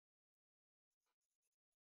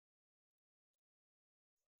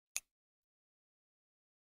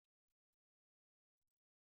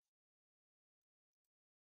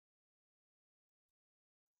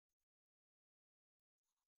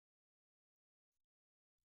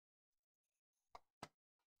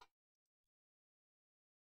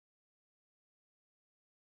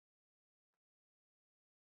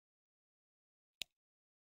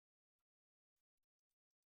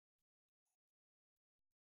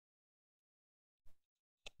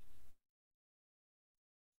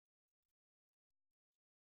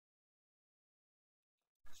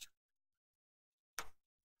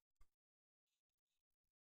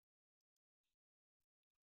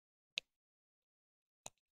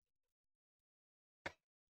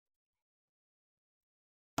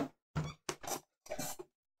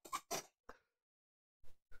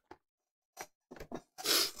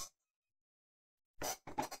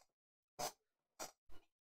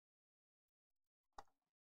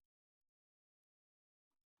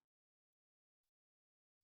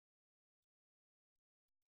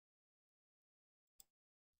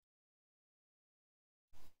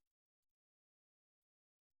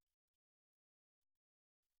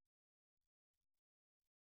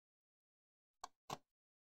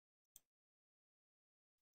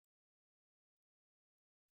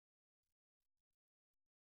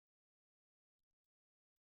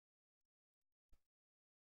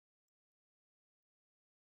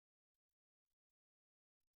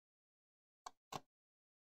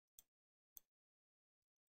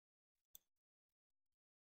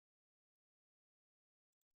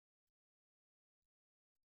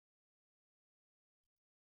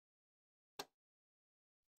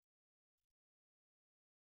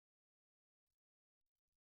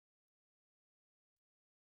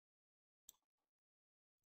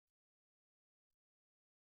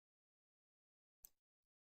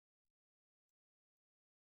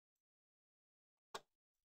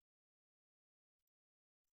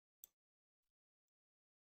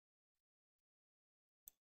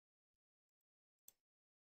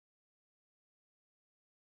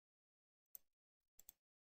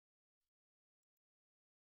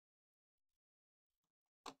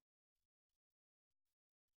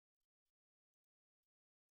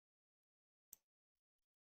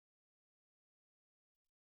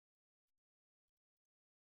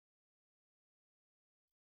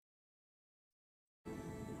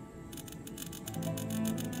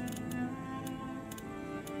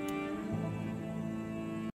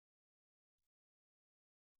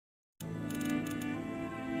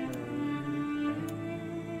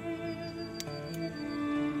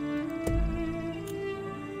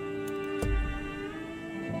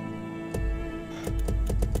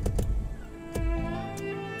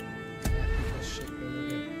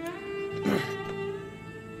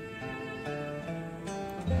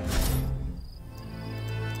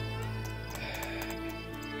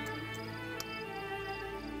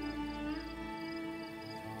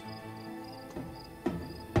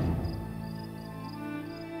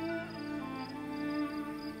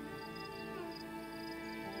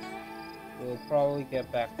We'll probably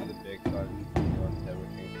get back to the big gun once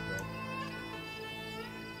everything's built.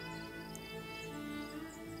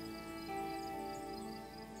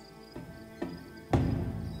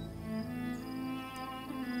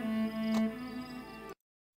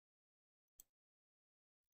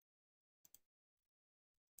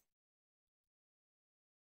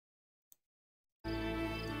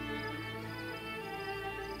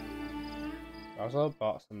 I also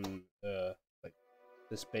bought some like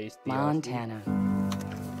the space DLC. Montana.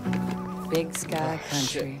 Big sky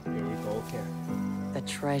country. Shit. Here we go again. The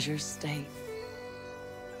treasure state.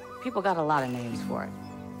 People got a lot of names for it.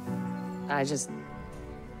 I just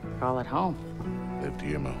call it home. Lived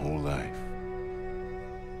here my whole life.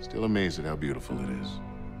 Still amazed at how beautiful it is.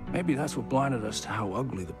 Maybe that's what blinded us to how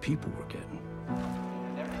ugly the people were getting.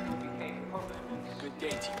 Good day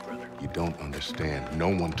to you, brother. You don't understand. No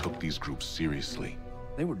one took these groups seriously.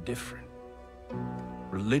 They were different.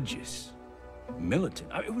 Religious.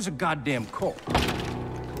 Militant. It was a goddamn cult.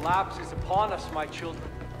 Collapse is upon us, my children.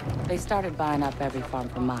 They started buying up every farm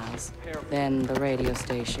for miles. Then the radio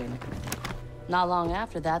station. Not long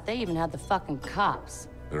after that, they even had the fucking cops.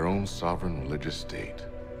 Their own sovereign religious state.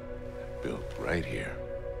 Built right here.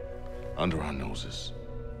 Under our noses.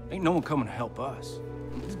 Ain't no one coming to help us.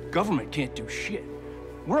 This government can't do shit.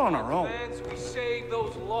 We're on our own. We save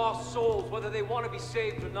those lost souls, whether they want to be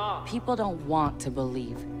saved or not. People don't want to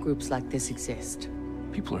believe groups like this exist.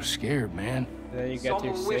 People are scared, man. Then you get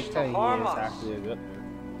to Some wish 6 to and harm it's us. actually a good.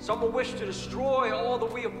 Some will wish to destroy all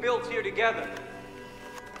that we have built here together.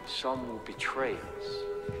 Some will betray us.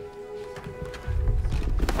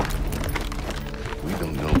 We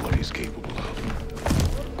don't know what he's capable of.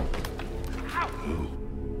 Who?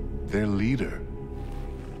 Their leader.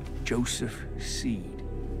 Joseph Seed.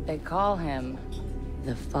 They call him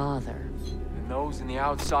the Father. And those in the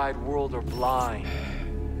outside world are blind.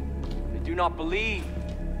 They do not believe.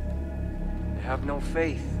 They have no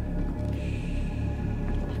faith.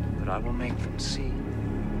 But I will make them see.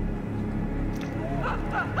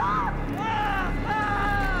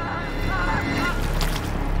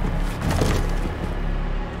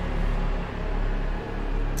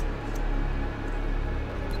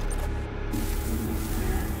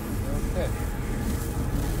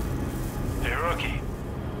 Hey, Rookie.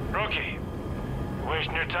 Rookie. You're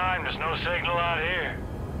wasting your time. There's no signal out here.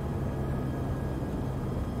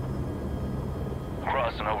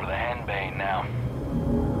 Crossing over the Henbane now.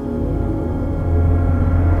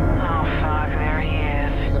 Oh, fuck, there he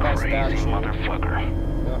is. Look at that Crazy statue. motherfucker.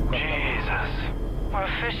 Yeah, Jesus. We're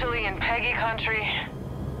officially in Peggy country.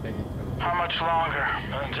 How much longer?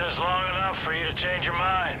 Just long enough for you to change your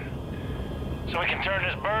mind. So we can turn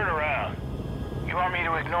this bird around. You want me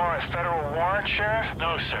to ignore a federal warrant, Sheriff?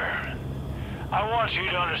 No, sir. I want you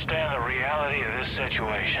to understand the reality of this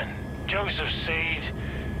situation. Joseph Seed,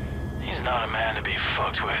 he's not a man to be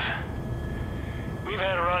fucked with. We've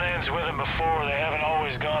had run-ins with him before. They haven't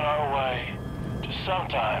always gone our way. Just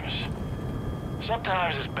sometimes.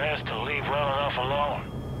 Sometimes it's best to leave well enough alone.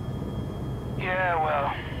 Yeah,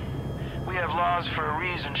 well, we have laws for a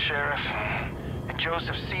reason, Sheriff. And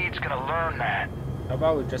Joseph Seed's gonna learn that. How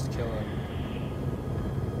about we just kill him?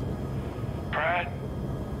 Pratt,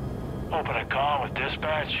 open a comm with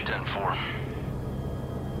dispatch. 10-4.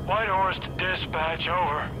 White Horse to dispatch,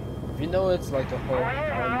 over. If you know it's like a whole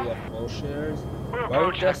army of bullshitters, We're why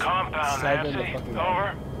would approaching the just compound, send in the Nancy. fucking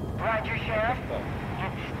Over. Roger, Sheriff. Oh. You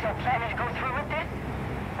still planning to go through with this?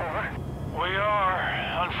 Over. We are.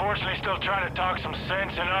 Unfortunately, still trying to talk some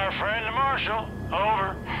sense in our friend, the Marshal.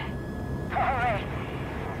 Over. All right.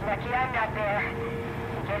 Lucky I'm not there.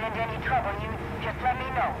 Get into any trouble, you just let me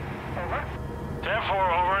know. Over. 10-4,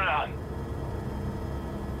 over and out.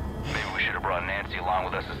 Maybe we should have brought Nancy along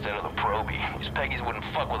with us instead of the Proby. These Peggies wouldn't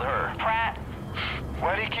fuck with her. Pratt.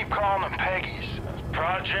 Why do you keep calling them Peggies?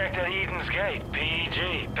 Project at Eden's Gate,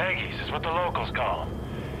 PEG. Peggies is what the locals call them.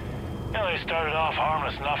 You know, they started off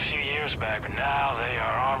harmless enough a few years back, but now they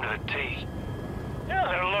are armed to the teeth. Yeah,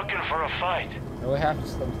 they're looking for a fight. No, we have to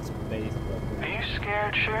some space. Are you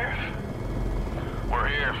scared, Sheriff? We're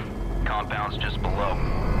here. Compound's just below.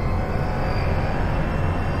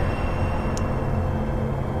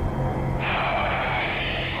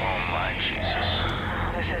 Oh, my Jesus.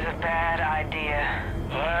 This is a bad idea.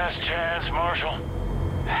 Last chance, Marshal.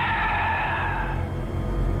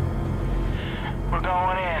 We're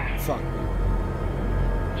going in. Fuck.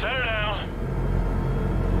 Set her down.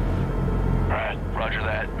 Right. Roger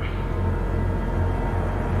that.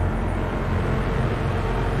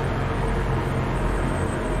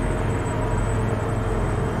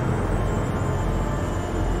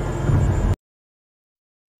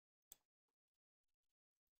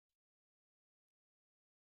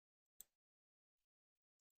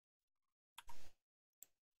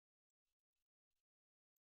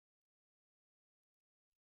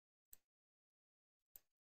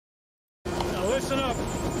 listen up.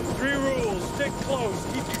 3 rules. Stick close.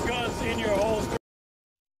 Keep your guns in your holster.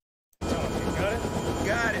 Oh, you got it?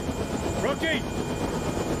 Got it. Rookie!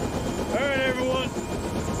 All right, everyone.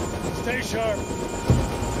 Stay sharp.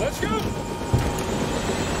 Let's go!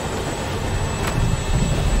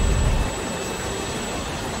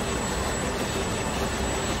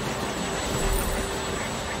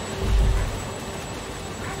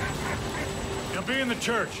 You'll be in the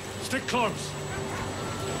church. Stick close.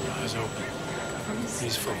 Eyes open.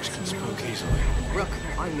 These folks can spook easily. Rook,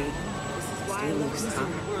 on me. Stay loose, huh?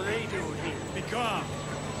 What are they doing here? Be calm.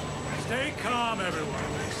 Stay calm, everyone.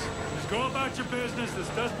 Just go about your business. This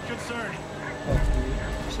doesn't concern you.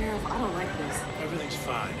 Sheriff, I don't like this. Everything's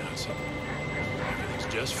fine, Hudson.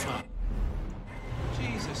 Everything's just fine.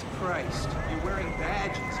 Jesus Christ. You're wearing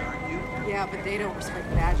badges, aren't you? Yeah, but they don't respect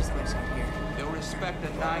badges much out here. They'll respect a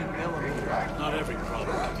 9mm. Not every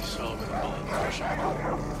problem can be solved with a bullet pressure.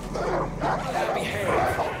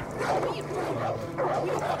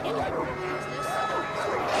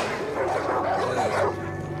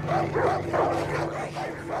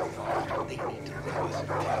 They need to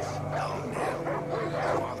realize it. Calm down.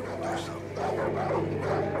 Father will do something.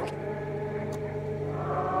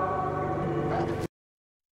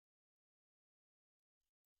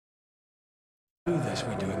 Do this,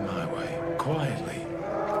 we do it my way. Quietly.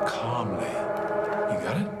 Calmly. You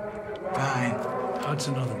got it? Fine.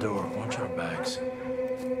 Hudson on the door. Watch our backs.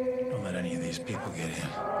 Don't let any of these people get in.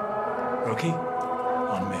 Rookie,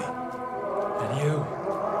 on me. And you,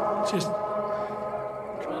 just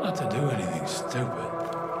try not to do anything stupid.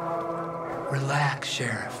 Relax,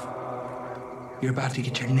 Sheriff. You're about to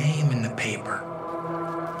get your name in the paper.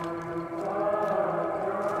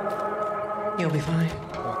 You'll be fine.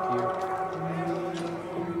 Fuck you.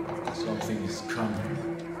 Something is coming.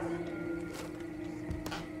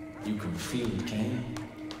 You can feel it, can you?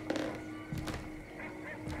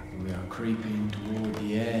 We are creeping toward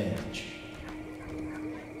the edge.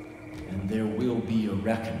 And there will be a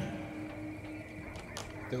reckoning.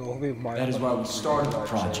 That is why we started the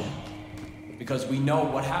project. Because we know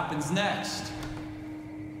what happens next.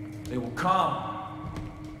 They will come.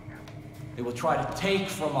 They will try to take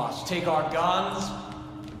from us. Take our guns.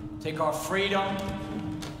 Take our freedom.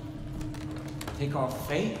 Take our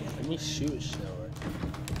faith. Can you shoot still, right?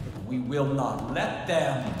 We will not let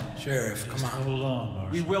them. Sheriff, come on. Hold on,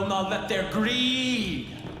 Marshal. We will not let their greed,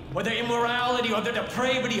 or their immorality, or their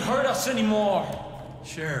depravity hurt us anymore.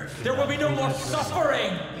 Sheriff. There will be no more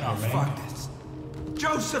suffering. Oh, fuck this.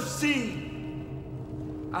 Joseph C.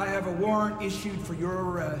 I have a warrant issued for your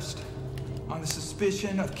arrest on the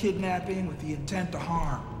suspicion of kidnapping with the intent to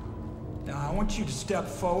harm. Now, I want you to step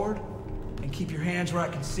forward and keep your hands where I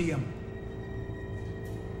can see them.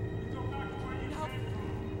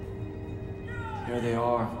 Here they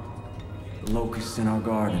are, the locusts in our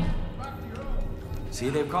garden. See,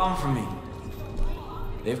 they've come for me.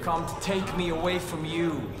 They've come to take me away from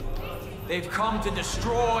you. They've come to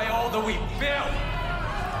destroy all that we built.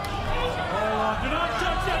 Hold on. Do not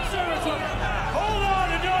touch that service weapon. Hold on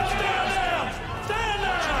and don't stand down. Stand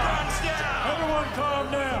down. Everyone calm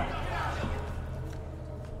down.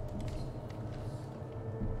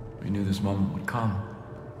 We knew this moment would come.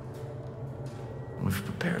 We've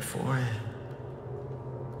prepared for it.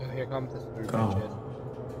 Oh, here comes this three Go. bitches.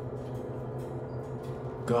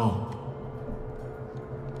 Go.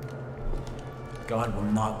 God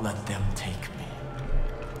will not let them take me.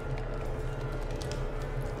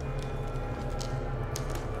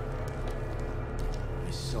 I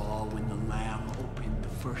saw when the Lamb opened the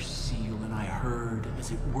first seal, and I heard, as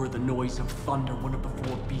it were the noise of thunder, one of the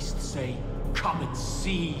 4 beasts say, "Come and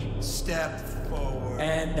see." Step forward.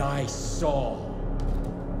 And I saw.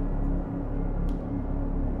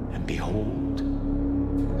 And behold,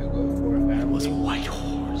 They'll go for a it was a family. white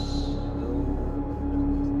horse.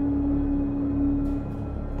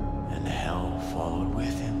 And hell followed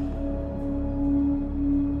with him.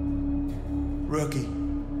 Rookie,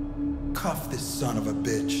 cuff this son of a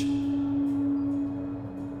bitch.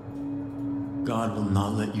 God will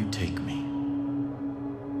not let you take me.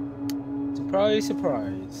 Surprise,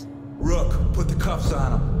 surprise. Rook, put the cuffs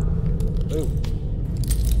on him. Ooh.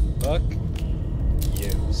 Fuck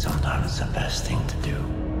you. Sometimes the best thing to do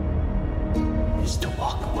is to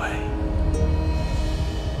walk away.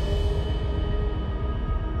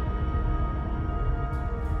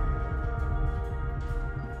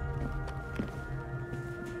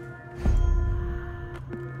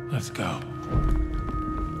 Let's go.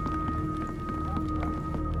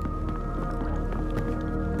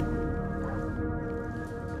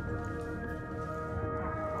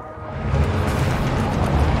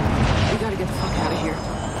 We gotta get the fuck out of here.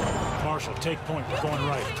 Marshal, take point. We're going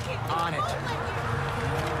right. On it.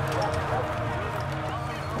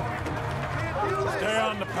 Stay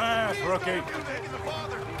on the path, rookie.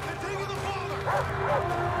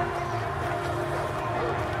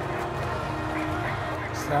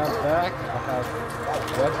 Stand back. I have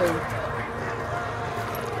weapon.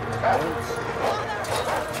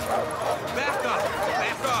 Back up!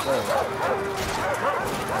 Back up!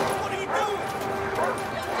 What are you doing?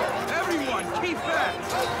 Everyone, keep back!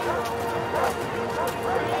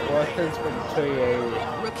 Weapons from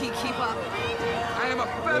 3A. Rookie, keep up. I am a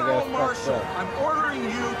federal marshal. I'm ordering you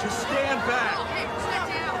to stand back. Okay, sit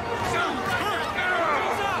down.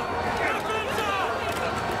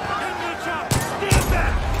 Stand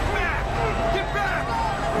back! Back! Get back!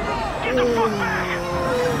 Get the fuck back!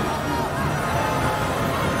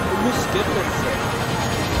 You skipped it, sir.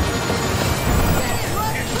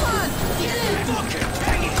 Come on, get in. Fuck it!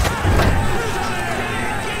 Hang it!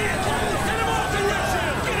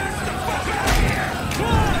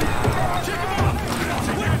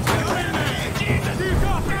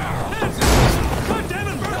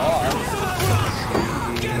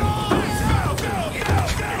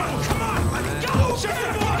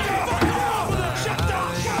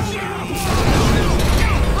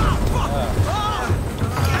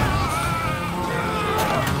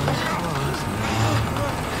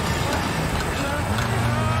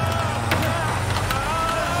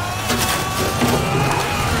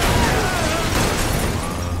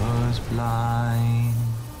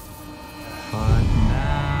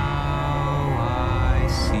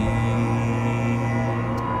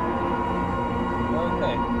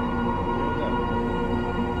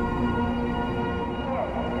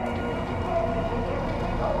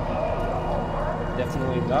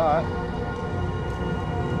 Definitely not.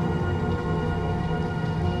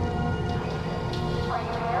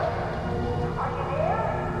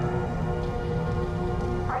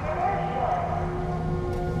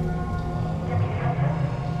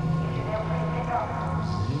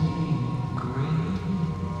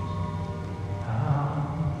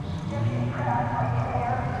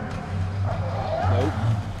 Nope.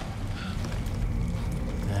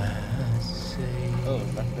 Oh,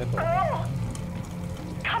 that's nipple.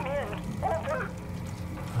 Come in. Over.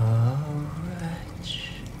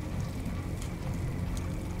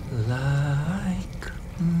 Like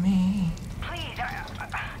me. Please,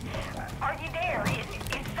 are you there?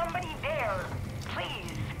 Is somebody there?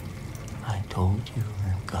 Please. I told you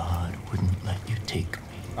that God wouldn't let you take me.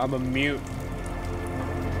 I'm a mute.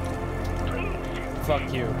 Please.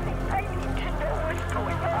 Fuck you. I need to know what's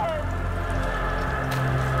going on.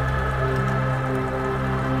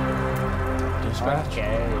 Dispatch.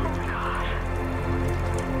 Okay.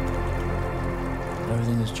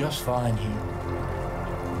 Everything is just fine here.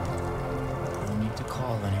 No need to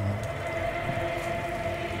call anyone.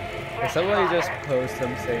 Did somebody just post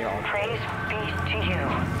something on? Praise be to you.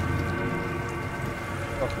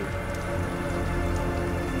 Fuck you.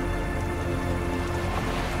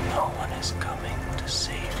 No one is coming to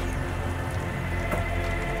save you.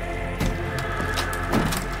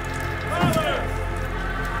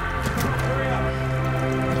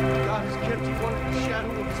 God has kept you under the shadow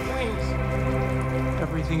of his wings.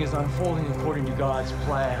 Everything is unfolding according to God's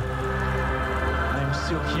plan. I am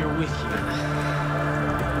still here with you.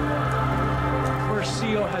 The first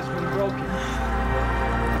seal has been broken.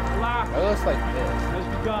 The last It looks like this. has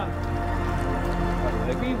begun.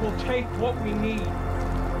 We will take what we need.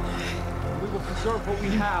 We will preserve what we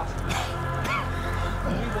have.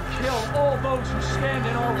 And we will kill all those who stand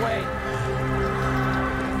in our way.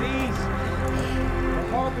 These, the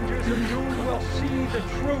harbingers of doom, will see the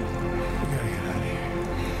truth.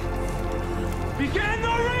 Begin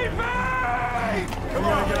the reaping! Come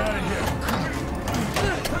on, get out of here.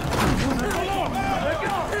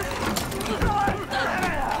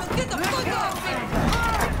 Get the fuck off me!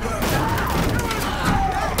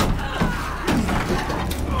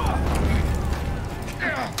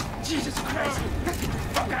 Jesus Christ! Get the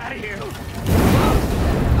fuck out of here!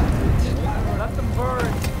 Let them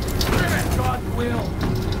burn. God's will.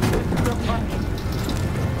 This is their punishment.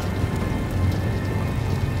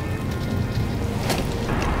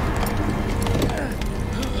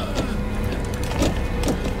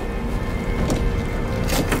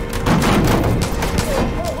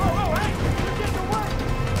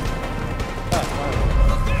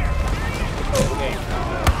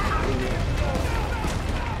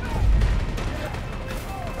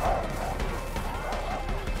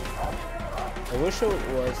 I wish it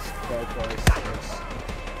was Far Cry 6.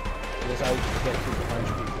 Because I would get to punch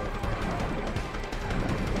people.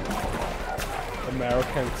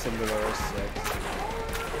 American Simulator 6.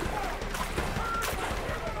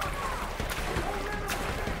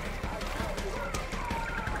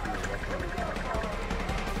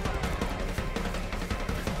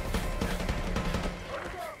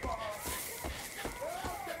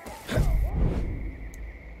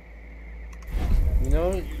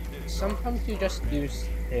 know, sometimes you just use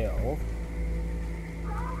stealth.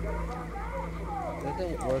 That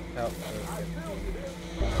didn't work out perfectly.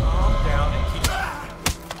 Calm down and keep.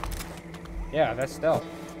 Yeah, that's stealth.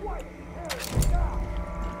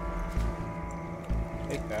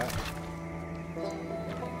 Take that.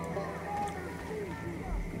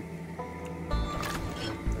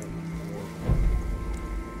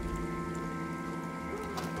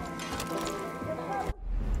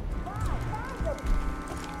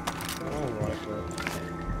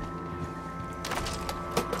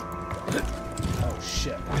 Oh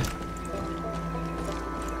shit.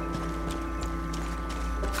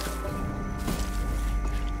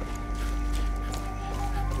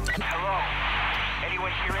 Hello?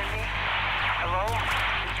 Anyone hearing me? Hello?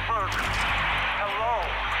 It's Farcry. Hello?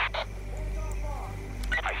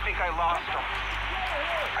 I think I lost him.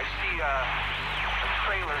 I see a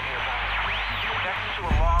trailer nearby, next to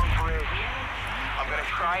a long bridge. I'm gonna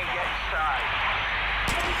try and get inside.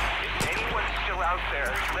 If anyone's still out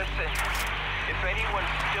there, listen. If anyone's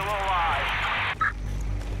still alive.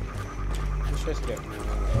 Let's just get moving.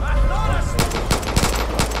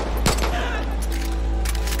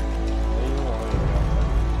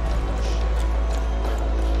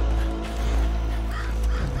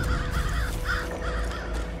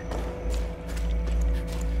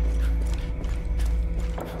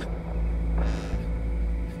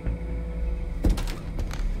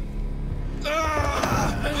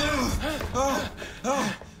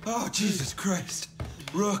 Oh, Jesus Christ.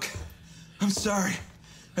 Rook, I'm sorry.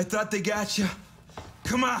 I thought they got you.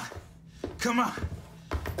 Come on. Come on.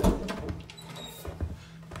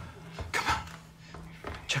 Come on.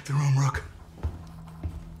 Check the room, Rook.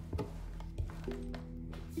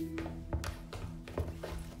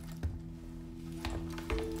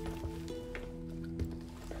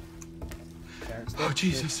 Oh,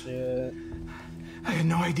 Jesus. I had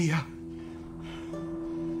no idea.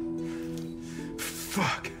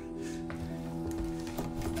 Fuck.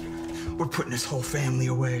 We're putting this whole family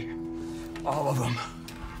away. All of them.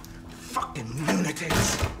 Fucking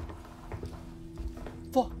lunatics.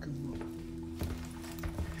 Fuck.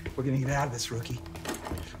 We're gonna get out of this, rookie.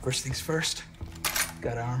 First things first,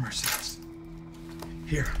 gotta arm ourselves.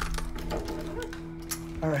 Here.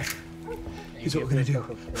 All right. Here's what we're gonna do.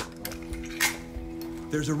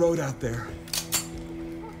 There's a road out there.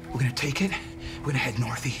 We're gonna take it. We're gonna head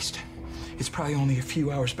northeast. It's probably only a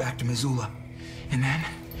few hours back to Missoula. And then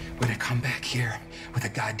we're gonna come back here with a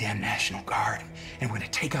goddamn National Guard, and we're gonna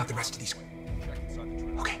take out the rest of these.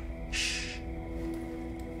 Okay. Shh.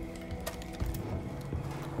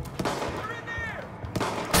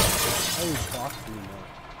 Oh, fuck me, man.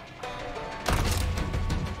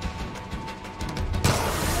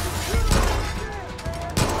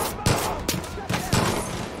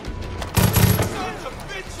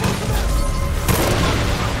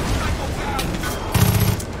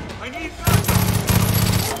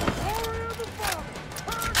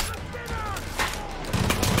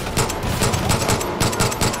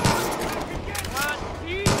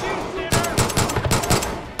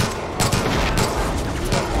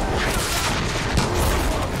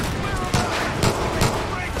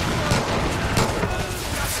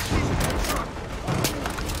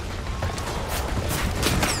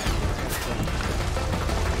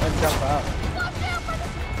 Jump out.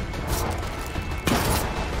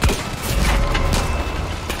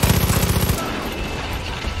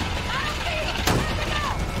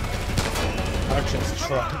 Archer's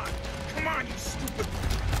truck. Come on, you stupid.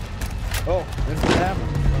 Oh, this is what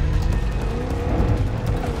happened.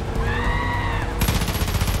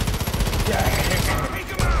 Take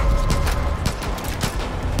him out.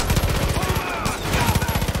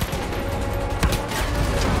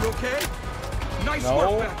 You okay? Nice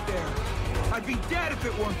work back there. I'd be dead if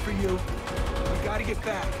it weren't for you. We gotta get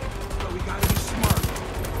back, but we gotta be smart.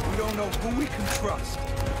 We don't know who we can trust.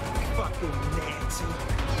 Fucking Nancy.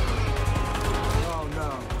 Oh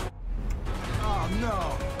no. Oh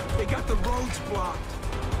no. They got the roads blocked.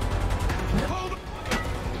 Hold on.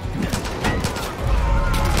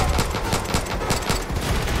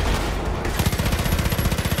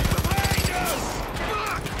 Behind us!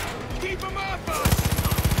 Fuck! Keep them off us!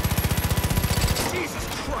 Jesus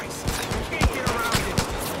Christ! We can't get around it.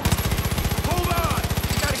 Hold on!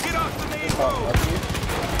 We gotta get off the main road.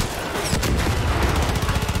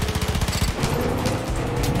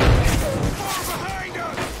 Far behind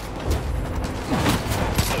us!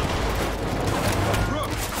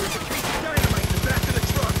 Brooke, there's a piece of dynamite in the back of the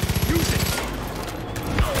truck. Use it!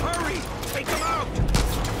 Hurry! Take them out!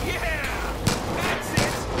 Yeah! That's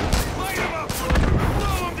it! Light them up, Brooke!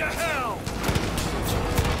 Blow them to hell!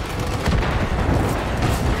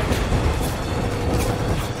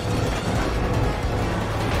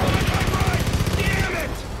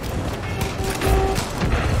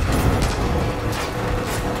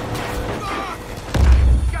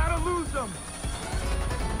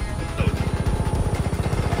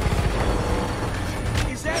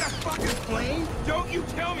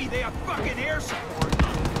 tell me they have fucking air support.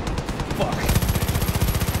 Fuck.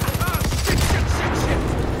 Ah, shit.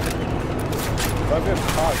 I've been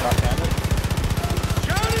caught, goddammit.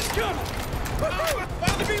 John is coming.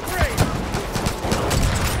 Father be brave.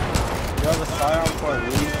 You have a scion for a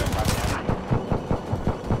reason, goddammit.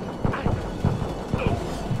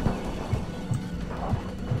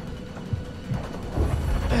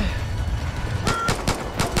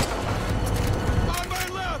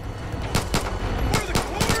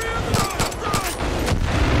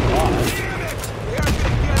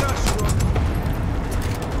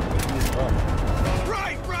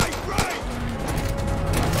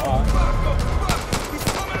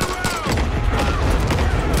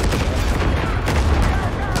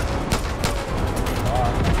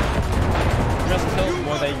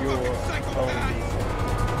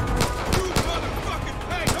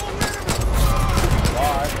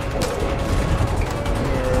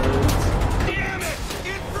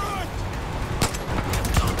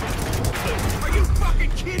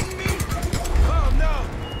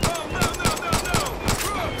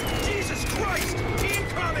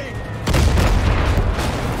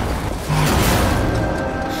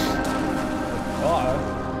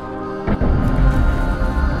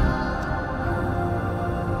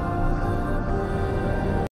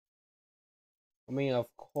 I mean, of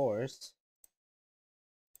course.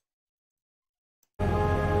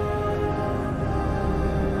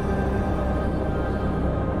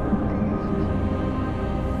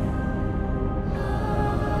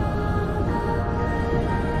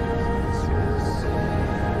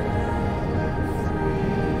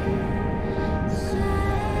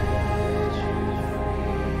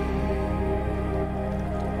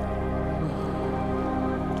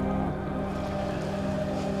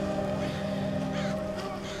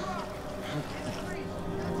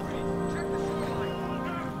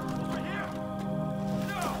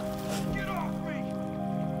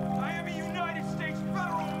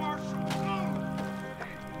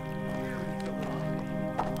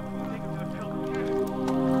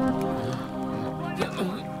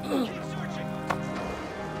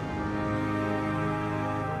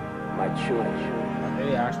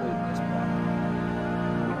 Maybe actually this part.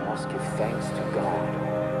 We must give thanks to God.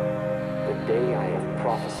 The day I have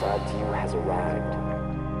prophesied to you has arrived.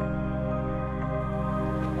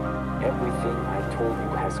 Everything I told you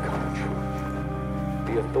has come true.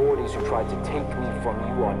 The authorities who tried to take me from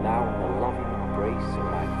you are now in the loving embrace of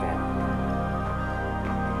my family.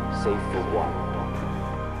 Save for one.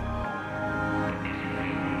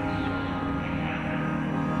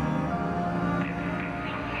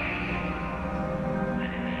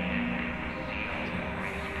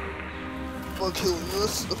 For killing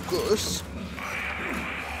us, of course.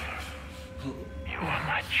 You are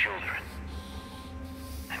my children.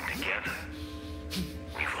 And together,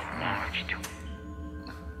 we will march to...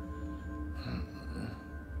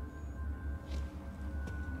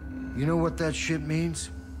 You know what that shit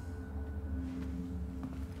means?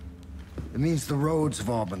 It means the roads have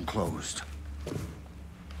all been closed.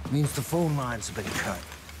 It means the phone lines have been cut.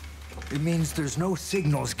 It means there's no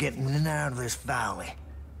signals getting in and out of this valley.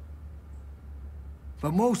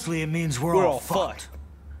 But mostly it means we're all fucked.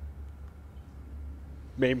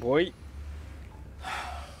 Main point.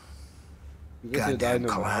 Goddamn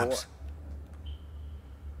collapse.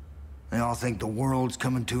 They all think the world's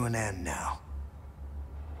coming to an end now.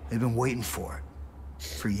 They've been waiting for it.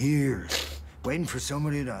 For years. Waiting for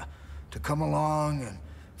somebody to come along and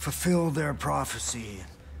fulfill their prophecy and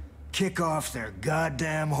kick off their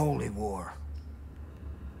goddamn holy war.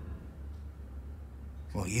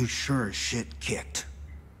 Well, you sure as shit kicked.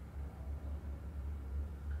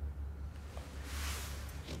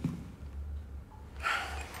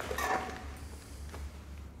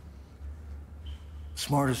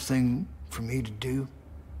 Smartest thing for me to do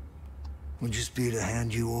would just be to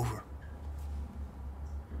hand you over.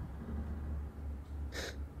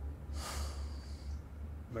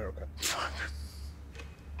 America.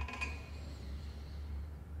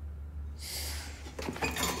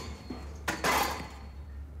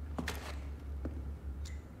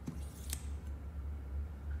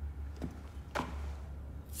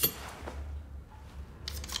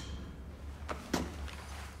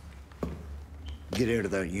 Get out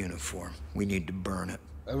of that uniform. We need to burn it.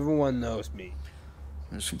 Everyone knows me.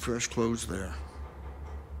 There's some fresh clothes there.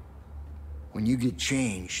 When you get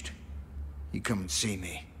changed, you come and see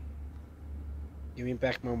me. Give me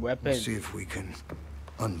back my weapon. We'll see if we can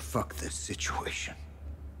unfuck this situation.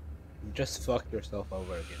 Just fuck yourself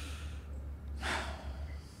over again.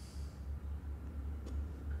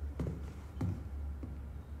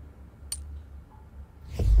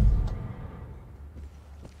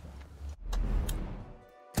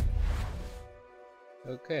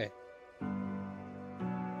 Okay.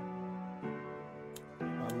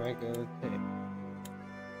 What am I gonna take?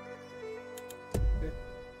 Okay.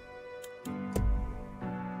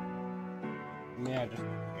 Yeah, just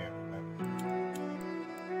here.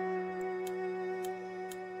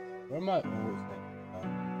 Where am I always at?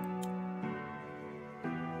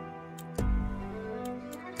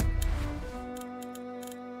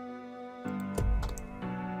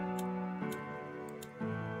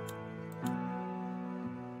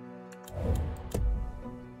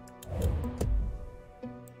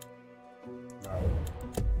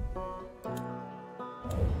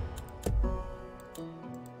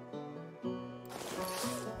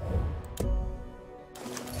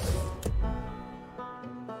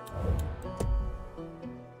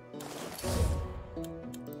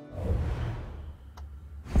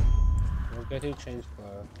 Get to change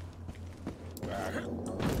the rack.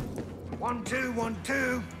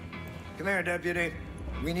 1212. Come here, deputy.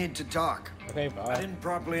 We need to talk. Okay, bye. I didn't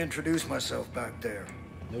properly introduce myself back there.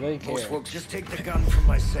 Nobody cares. Most folks just take the gun from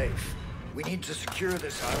my safe. We need to secure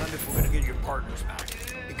this island if we're gonna get your partners back.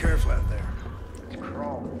 Be careful out there.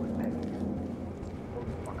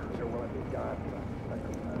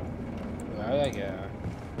 How'd I get out?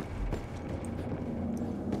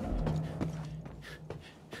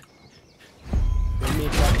 Give me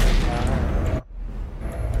fucking time.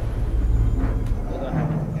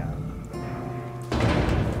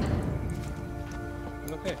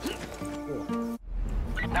 Okay. Cool.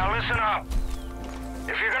 Now listen up.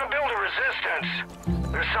 If you're gonna build a resistance,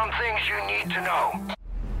 there's some things you need to know.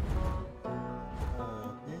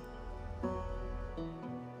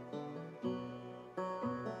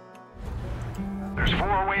 There's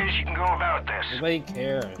 4 ways you can go about this. Nobody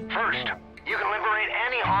cares. First, you can liberate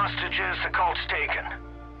any hostages the cult's taken.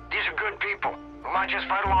 These are good people who might just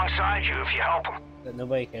fight alongside you if you help them. That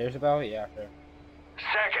nobody cares about? Yeah, sure.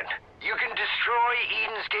 Second, you can destroy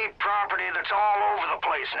Eden's Gate property that's all over the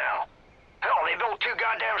place now. Hell, they built 2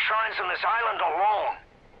 goddamn shrines on this island alone.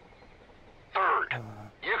 Third,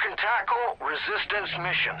 you can tackle resistance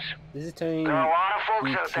missions. Visiting there are a lot of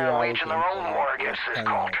folks out there waging their own war against this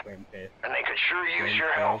cult, and they could sure use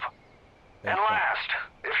your help. And last,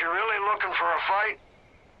 if you're really looking for a fight,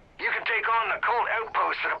 you can take on the cult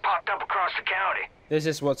outposts that have popped up across the county. This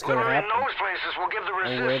is what's going to happen. In those places will give the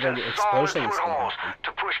And where the resistance solid explosions footholds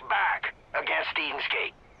to push back against Eden's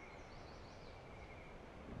Gate.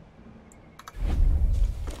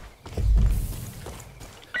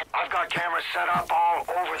 I've got cameras set up all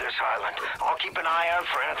over this island. I'll keep an eye out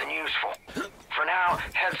for anything useful. For now,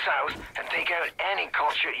 head south and take out any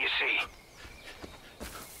cult shit you see.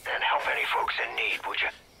 And help any folks in need, would you?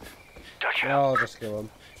 Dutch Yeah, I'll just kill him.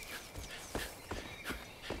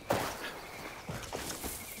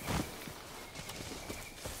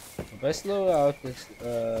 If I slow out this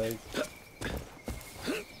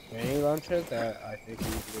grenade launcher that I think we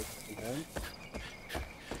do again.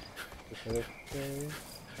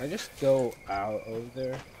 I just go out over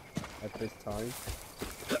there at this time.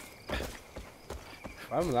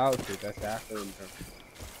 If I'm allowed to, that's after in terms.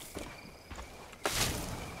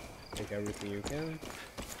 Take everything you can.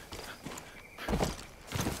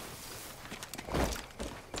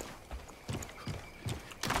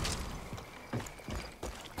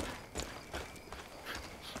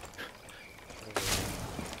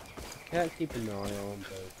 Can't keep an eye on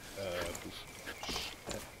the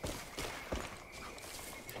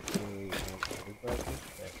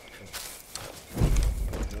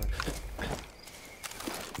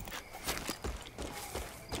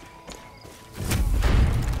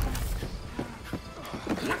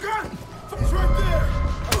It's right there!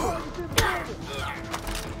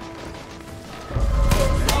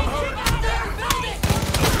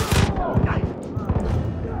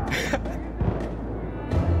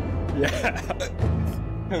 Yeah.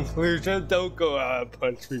 Conclusion, don't go out and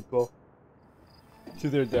punch people to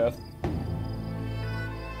their death.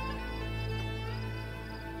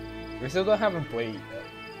 We still don't have a blade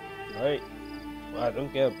yet, right? Well, I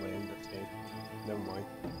don't get a blade in this game. Never mind.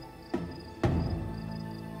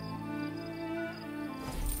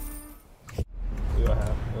 Do I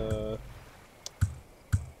have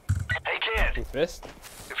Hey kid, fist?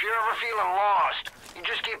 if you're ever feeling lost, you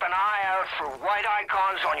just keep an eye out for white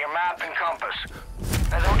icons on your map and compass.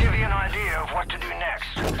 And they'll give you an idea of what to do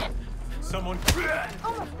next. Someone...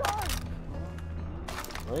 Oh my god!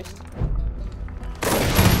 Nice.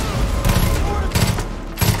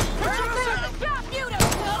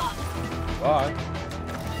 Bye.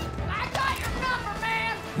 I got your number,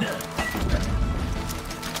 man!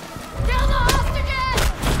 Kill the hostages!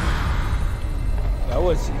 That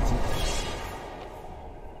was easy.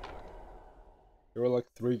 There were like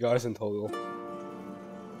 3 guys in total.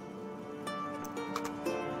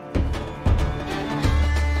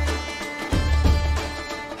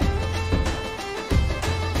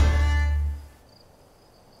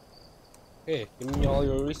 Hey, give me all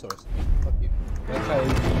your resources. Fuck you. That's how you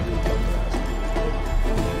do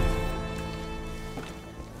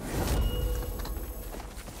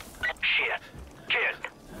Shit. Kid,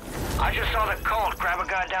 I just saw the cult grab a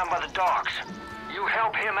guy down by the docks. You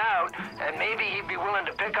help him out, and maybe he'd be willing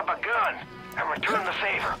to pick up a gun and return the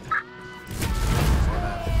favor.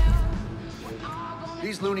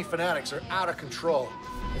 These loony fanatics are out of control.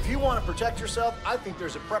 If you want to protect yourself, I think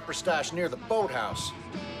there's a prepper stash near the boathouse.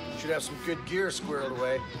 Should have some good gear squirreled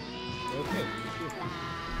away. Okay.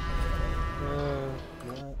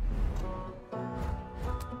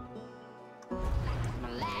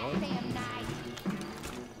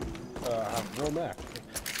 I have no Mac.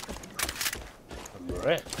 I'm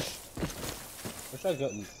rich. Wish I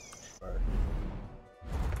gotten. Alright.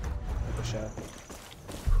 Wish I.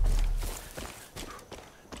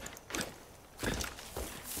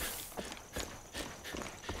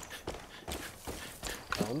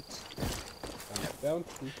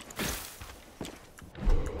 Bounty.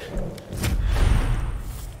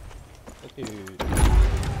 Okay. And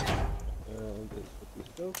this would be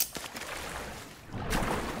so.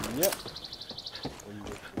 Yep. And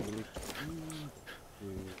this will be.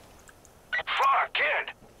 Fuck, kid!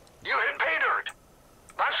 You hit pay dirt!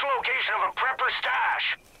 That's the location of a prepper stash.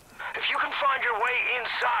 If you can find your way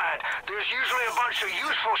inside, there's usually a bunch of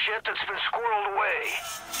useful shit that's been squirreled away.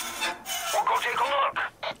 Or go take a look.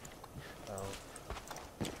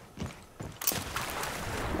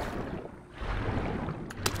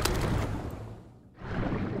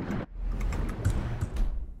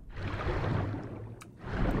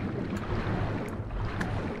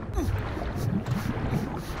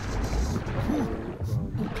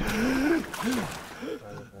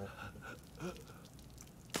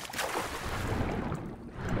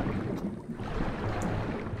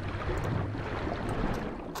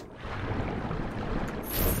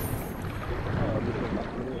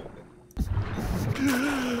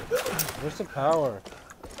 Where's the power?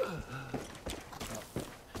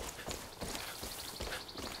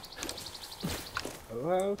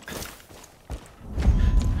 Hello?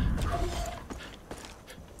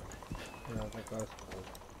 Yeah, that guy's cool.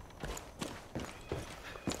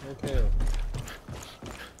 Okay.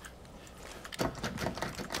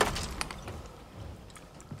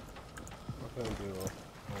 What can I do?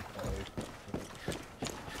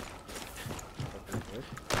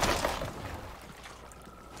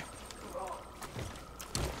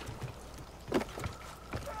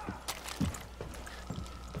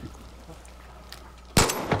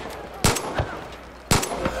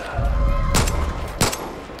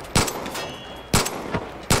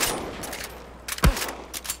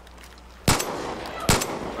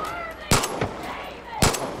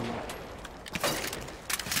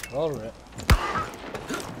 Alright.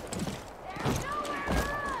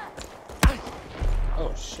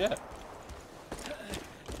 Oh shit.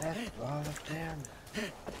 That's all of them.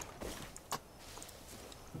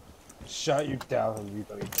 Shut you down and you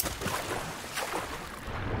don't even.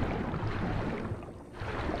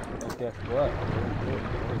 And guess what?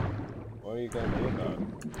 What are you gonna do about it?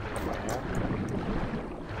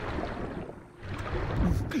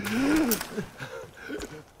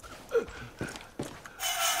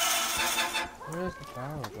 Where's the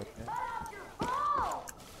power?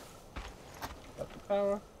 Got the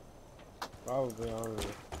power? Probably on it.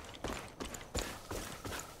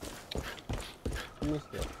 Who's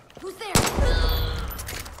there? Who's there?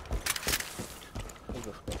 Who's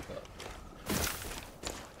the fuck up?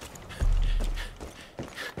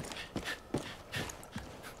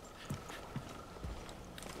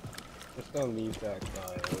 Just gonna leave that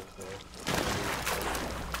guy over there.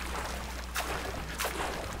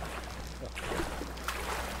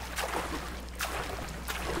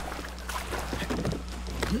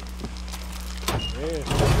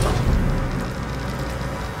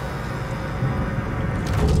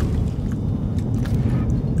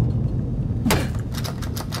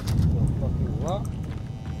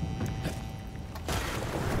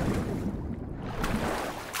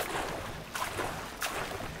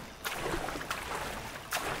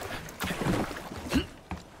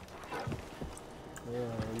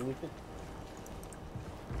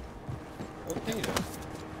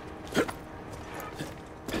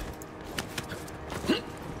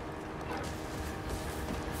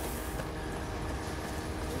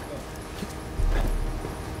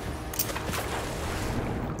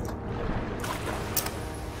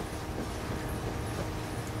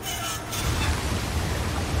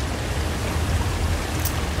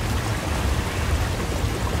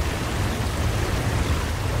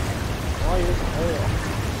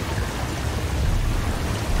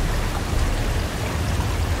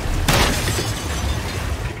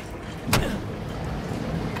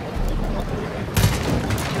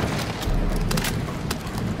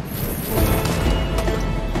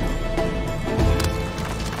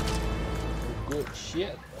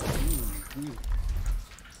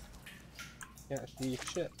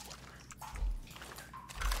 shit.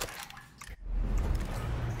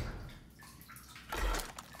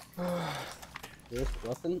 This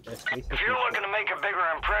weapon is basically... If you're looking to make a bigger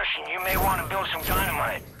impression, you may want to build some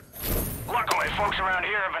dynamite. Luckily, folks around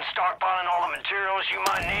here have been stockpiling all the materials you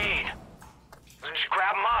might need. So just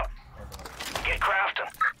grab them up. Get crafting.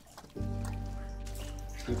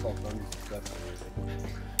 People from stuff.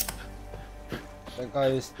 That guy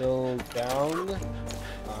is still down.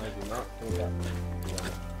 I do not think that.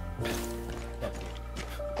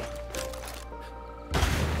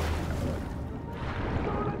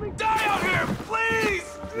 Die out here, please!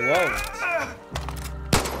 Whoa.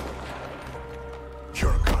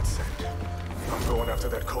 You're a godsend. I'm going after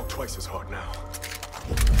that cult twice as hard now.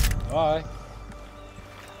 Bye.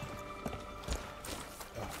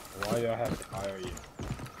 Why do I have to hire you?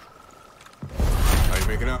 How you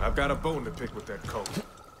making out? I've got a bone to pick with that cult.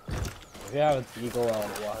 If you have a Eagle on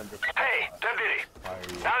 100%. Hey, Deputy.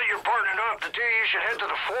 Now that you're partnered up, the two of you should head to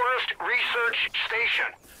the Forest Research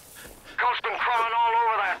Station. Cult's been crawling all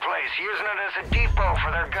over that place, using it as a depot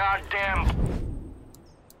for their goddamn...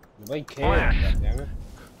 Nobody cares, goddammit.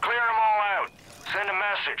 Clear them all out. Send a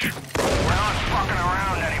message. We're not fucking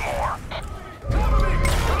around anymore.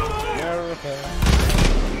 Yeah, okay.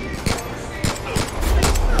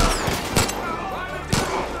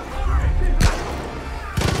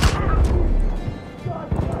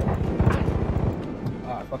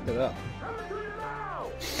 Ah, I fucked it up.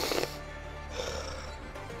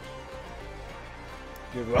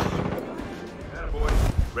 Good luck. Boy,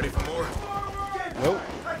 ready for more? Nope.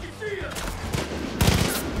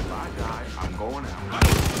 If I die, I'm going out.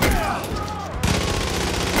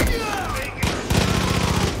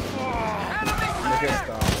 Look at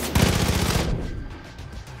that.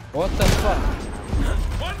 What the fuck?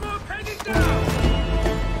 One more pegging down!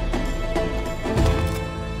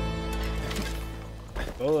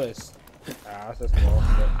 Bullets. Ah, that's just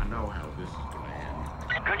lost it. I know how this is gonna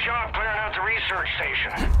end. Good job clearing out the research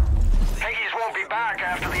station. Peggies won't be back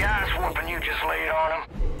after the ass whooping you just laid on them.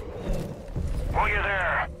 While you're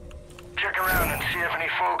there, check around and see if any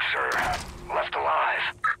folks are left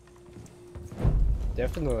alive.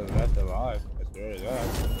 Definitely left alive. That's really that.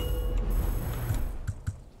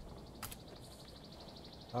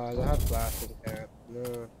 I don't have blasting cap.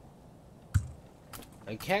 No.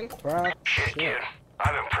 I can't craft Shit, kid.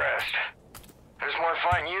 I'm impressed. There's more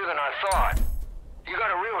fighting you than I thought. You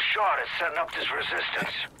got a real shot at setting up this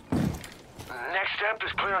resistance. Next step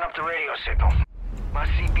is clearing up the radio signal. My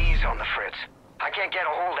CB's on the fritz. I can't get a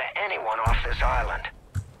hold of anyone off this island.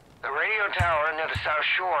 The radio tower near the South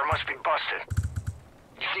Shore must be busted.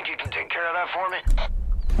 You think you can take care of that for me?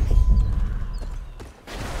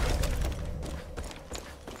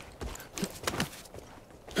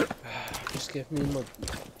 Just give me my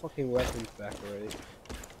fucking weapons back already.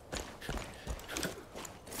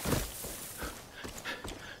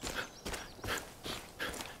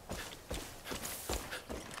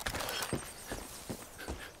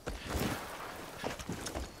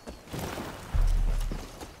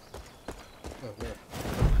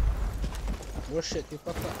 More shit, you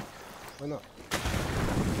fucked up. Why not?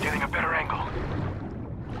 Getting a better angle.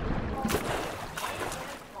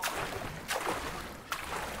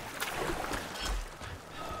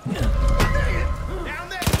 Down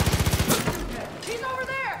there! He's over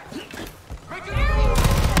there!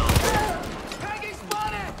 Peggy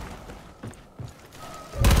spotted!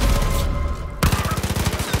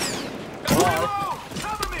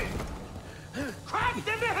 Cover me! Cracked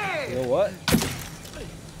in the head! You know what?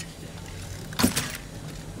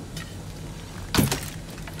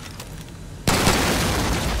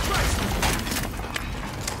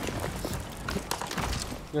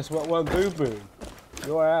 Guess what one boo-boo?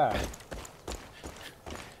 Your ass.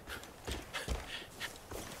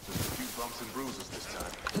 Just a few bumps and bruises this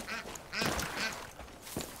time.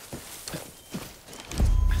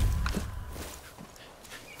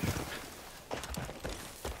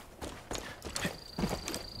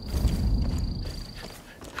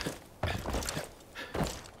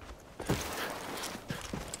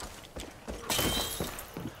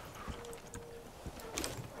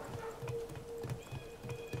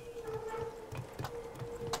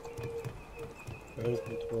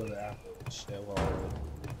 Control the shit while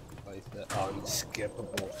like the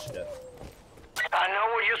unskippable shit. I know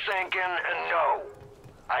what you're thinking, and no.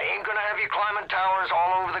 I ain't gonna have you climbing towers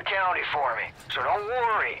all over the county for me, so don't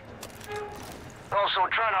worry. Also,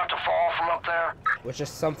 try not to fall from up there. Which is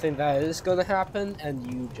something that is gonna happen, and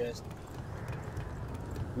you just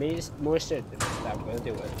made more shit than that I'm gonna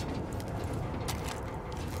do it.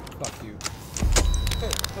 Fuck you.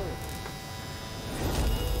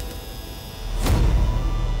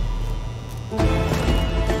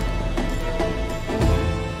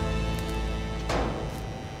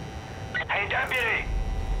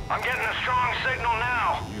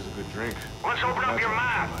 Let's open up your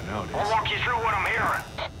map. I'll walk you through what I'm hearing.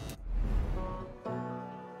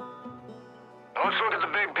 Let's look at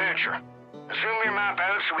the big picture. Zoom your map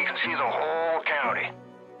out so we can see the whole county.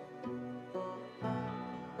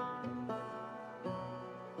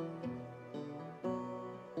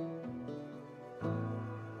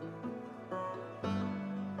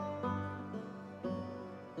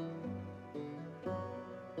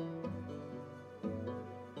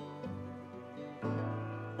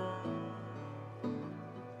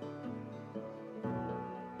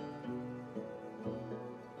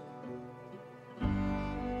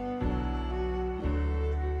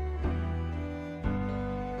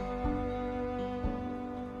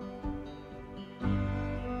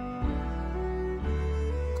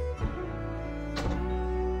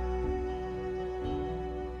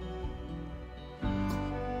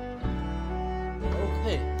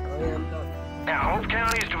 Now, Hope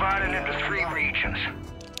County is divided into 3 regions.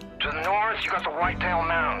 To the north, you got the Whitetail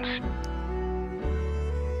Mountains.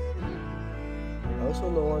 Also,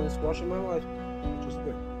 no one is watching my life. Just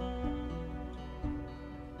good.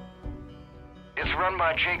 It's run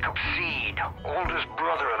by Jacob Seed, oldest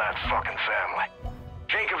brother of that fucking family.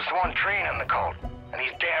 Jacob's the one training the cult, and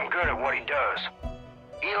he's damn good at what he does.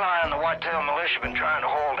 Eli and the Whitetail Militia have been trying to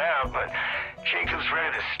hold out, but Jacob's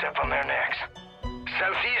ready to step on their necks.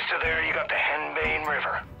 Southeast of there, you got the Henbane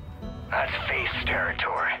River. That's Faith's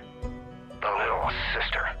territory. The little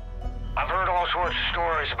sister. I've heard all sorts of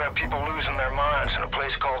stories about people losing their minds in a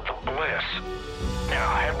place called the Bliss. Now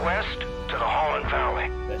head west to the Holland Valley.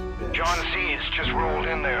 John Seeds just rolled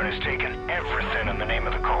in there and has taken everything in the name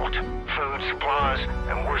of the cult. Food, supplies,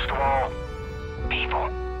 and worst of all, people.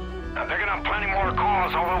 Now they're gonna have plenty more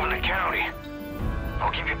calls all over the county.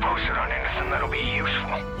 I'll keep you posted on anything that'll be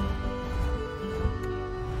useful.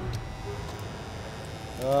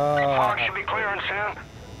 Fog should be clearing soon,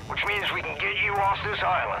 which means we can get you off this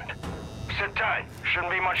island. Sit tight.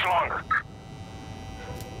 Shouldn't be much longer.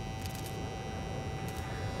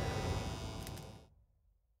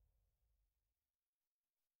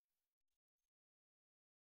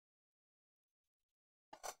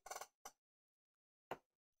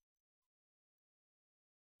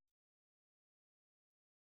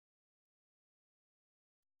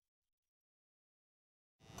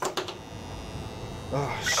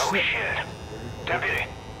 Oh shit. Deputy,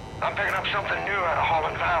 I'm picking up something new out of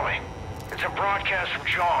Holland Valley. It's a broadcast from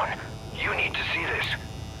John. You need to see this.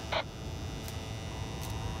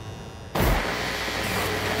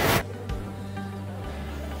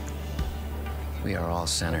 We are all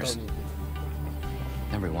sinners.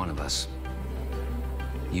 Every one of us.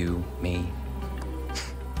 You, me.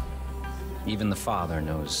 Even the Father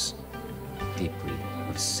knows deeply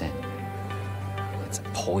of sin. It's a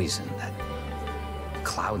poison that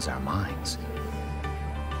clouds our minds.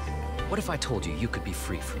 What if I told you you could be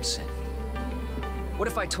free from sin? What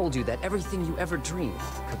if I told you that everything you ever dreamed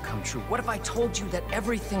could come true? What if I told you that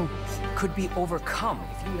everything could be overcome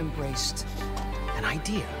if you embraced an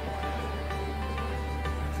idea?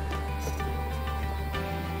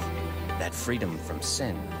 That freedom from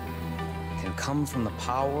sin can come from the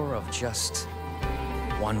power of just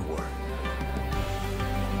one word.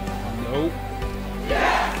 Nope.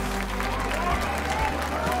 Yeah!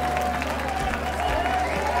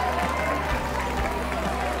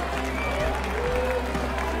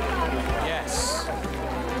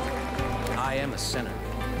 I am a sinner.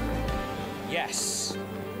 Yes.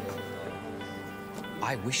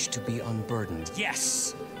 I wish to be unburdened.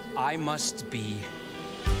 Yes. I must be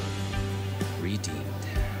redeemed.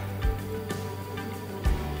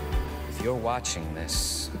 If you're watching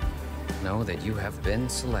this, know that you have been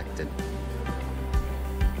selected.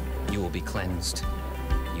 You will be cleansed.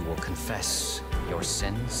 You will confess your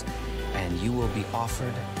sins, and you will be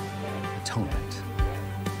offered atonement.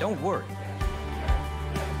 Don't worry.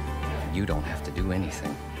 You don't have to do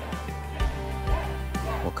anything.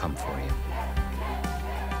 We'll come for you.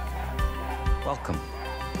 Welcome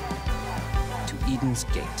to Eden's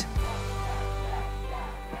Gate.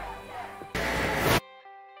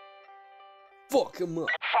 Fuck him up.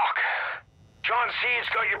 Fuck. John C's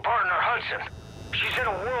got your partner, Hudson. She's in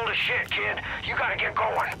a world of shit, kid. You gotta get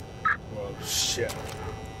going. Oh, shit.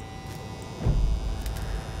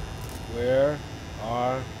 Where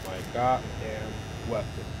are my goddamn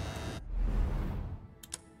weapons?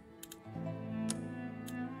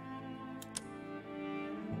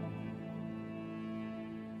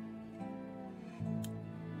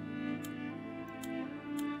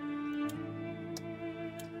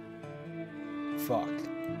 Fuck.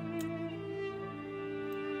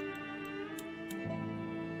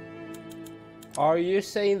 Are you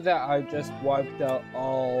saying that I just wiped out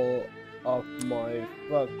all off my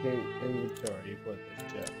fucking inventory for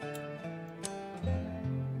this chest.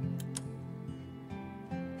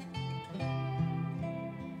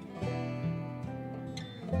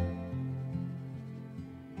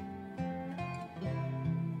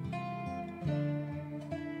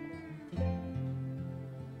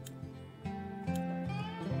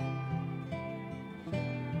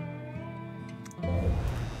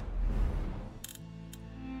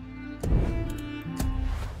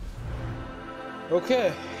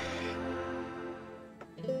 Okay.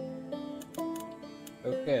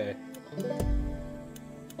 Okay.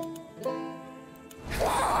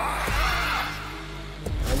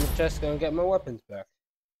 I'm just gonna get my weapons back.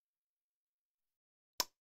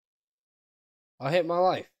 I hate my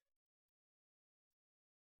life.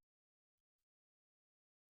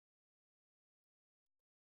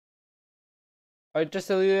 I just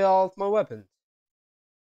deleted all of my weapons.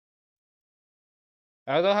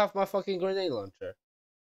 I don't have my fucking grenade launcher.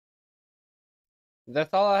 That's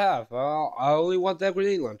all I have. I only want that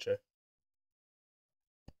grenade launcher.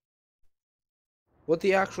 What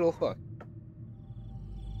the actual fuck?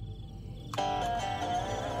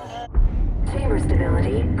 Chamber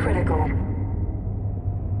stability critical.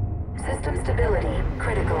 System stability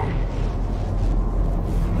critical.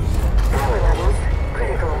 Power levels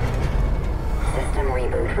critical. System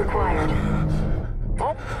reboot required.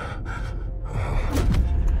 Oh.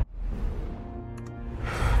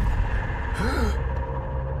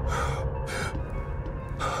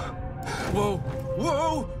 Whoa,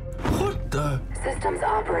 whoa, what the? Systems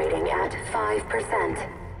operating at 5%.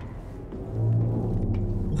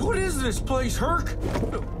 What is this place, Herc?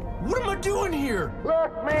 What am I doing here?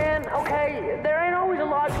 Look, man, okay, there ain't always a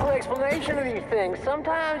logical explanation of these things.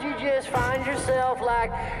 Sometimes you just find yourself,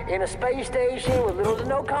 like, in a space station with little to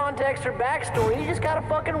no context or backstory. You just gotta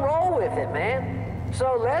fucking roll with it, man.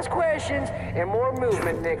 So less questions and more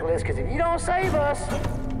movement, Nicholas, because if you don't save us,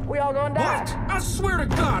 we all gonna die. What? I swear to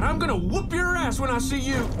God, I'm gonna whoop your ass when I see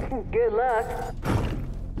you. Good luck.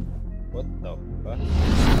 What the fuck?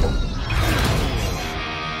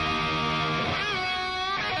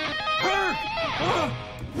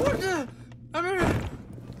 What the? I mean...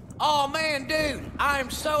 Oh, man, dude, I'm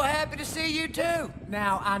so happy to see you, too.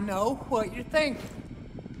 Now, I know what you're thinking.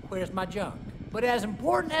 Where's my junk? But as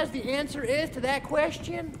important as the answer is to that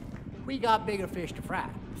question, we got bigger fish to fry.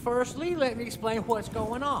 Firstly, let me explain what's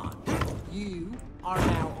going on. You are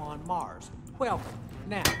now on Mars. Welcome.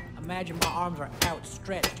 Now, imagine my arms are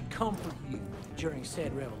outstretched to comfort you during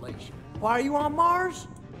said revelation. Why are you on Mars?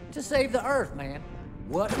 To save the Earth, man.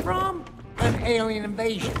 What from? An alien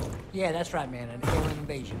invasion. Yeah, that's right, man, an alien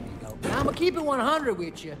invasion, Nico. Now, I'm gonna keep it 100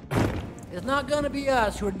 with you. It's not gonna be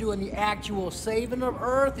us who are doing the actual saving of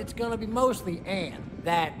Earth. It's gonna be mostly Ann.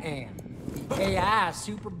 That Ann. The AI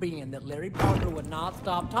super being that Larry Parker would not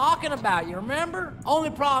stop talking about, you remember? Only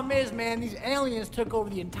problem is, man, these aliens took over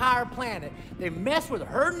the entire planet. They messed with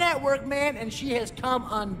her network, man, and she has come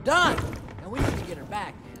undone. And we need to get her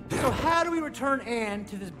back, man. So how do we return Ann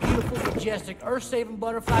to this beautiful, majestic, earth-saving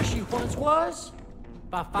butterfly she once was?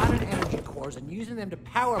 By finding energy cores and using them to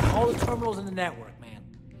power up all the terminals in the network, man.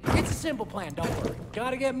 It's a simple plan, don't worry.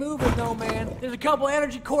 Gotta get moving, though, man. There's a couple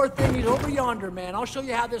energy core thingies over yonder, man. I'll show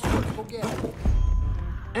you how this works. Go get it.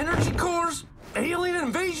 Energy cores? Alien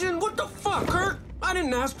invasion? What the fuck, Herc? I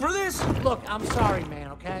didn't ask for this. Look, I'm sorry,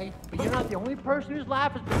 man, okay? But you're not the only person whose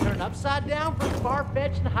life has been turned upside down for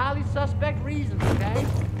far-fetched and highly suspect reasons, okay?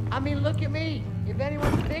 I mean, look at me. If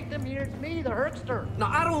anyone's a victim here, it's me, the Hercster.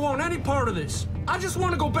 Now, I don't want any part of this. I just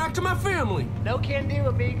want to go back to my family. No can do,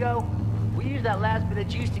 amigo. We used that last bit of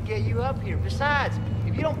juice to get you up here. Besides,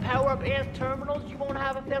 if you don't power up Ant's terminals, you won't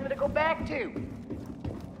have a family to go back to.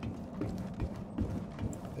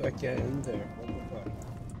 I can't in there. What the fuck?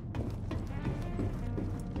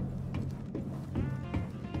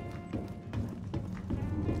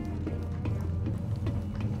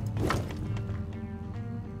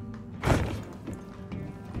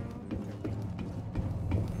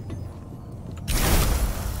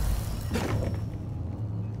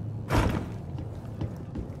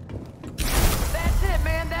 That's it,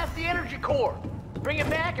 man. That's the energy core. Bring it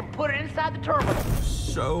back and put it inside the terminal.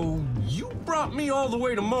 So, you brought me all the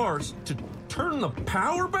way to Mars to turn the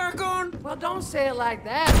power back on? Well, don't say it like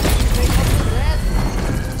that.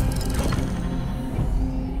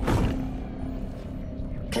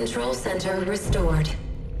 Control center restored.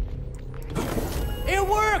 It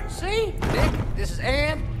worked, see? Nick, this is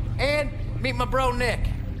Ann. Ann, meet my bro, Nick.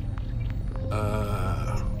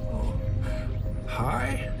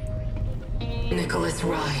 Hi? Nicholas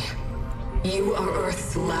Rye, you are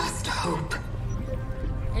Earth's last hope.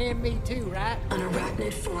 And me too, right? An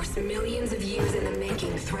arachnid force millions of years in the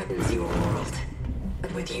making threatens your world.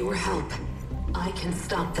 But with your help, I can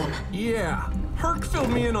stop them. Yeah, Herc filled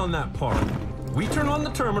me in on that part. We turn on the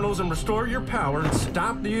terminals and restore your power and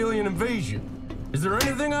stop the alien invasion. Is there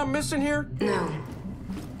anything I'm missing here? No.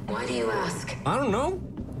 Why do you ask? I don't know.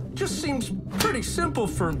 Just seems pretty simple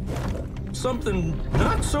for something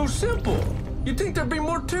not so simple. You'd think there'd be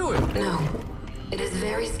more to it. No. It is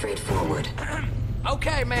very straightforward.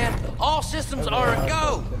 Okay, man. All systems are a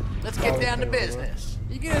go. Let's get down to business.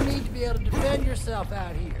 You're gonna need to be able to defend yourself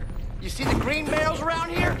out here. You see the green barrels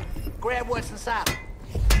around here? Grab what's inside them.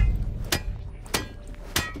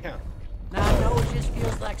 Yeah. Now, I know it just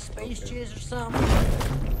feels like space jizz or something.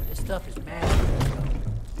 This stuff is magical.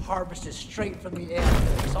 Harvested straight from the air.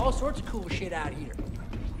 There's all sorts of cool shit out here.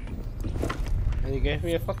 And you gave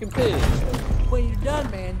me a fucking pig. When you're done,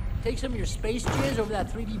 man, take some of your space jizz over that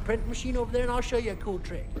 3D print machine over there and I'll show you a cool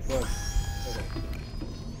trick. Good.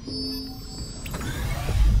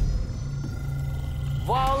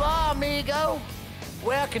 Voila, amigo!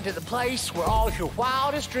 Welcome to the place where all your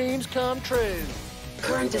wildest dreams come true.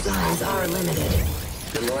 Current designs are limited.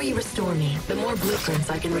 The more you restore me, the more blueprints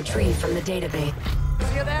I can retrieve from the database.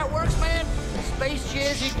 See how that works, man? Space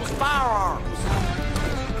jizz equals firearms.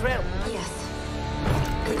 Incredible. Yes.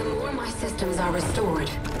 And the more my systems are restored,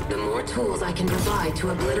 the more tools I can provide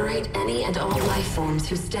to obliterate any and all life forms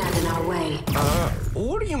who stand in our way.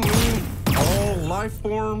 What do you mean, all life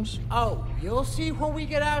forms? Oh, you'll see when we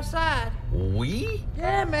get outside. We?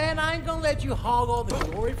 Yeah, man, I ain't gonna let you hog all the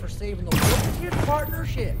glory for saving the world. It's your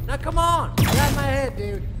partnership. Now, come on. Get out of my head,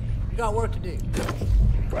 dude. You got work to do.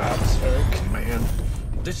 Man,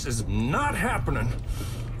 this is not happening.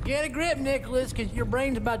 Get a grip, Nicholas, because your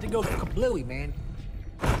brain's about to go kablooey, man.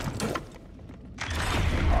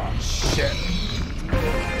 Oh, shit.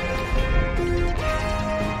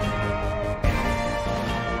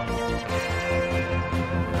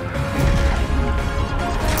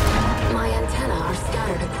 My antennae are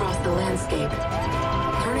scattered across the landscape.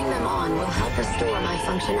 Turning them on will help restore my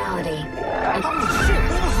functionality. Oh, shit,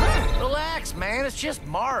 what was that? Relax, man. It's just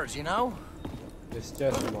Mars, you know? It's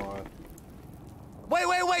just Mars.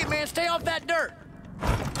 Wait, man. Stay off that dirt.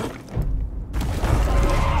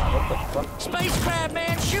 What the fuck? Space crab,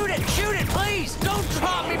 man. Shoot it, please. Don't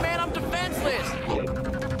drop me, man. I'm defenseless. What the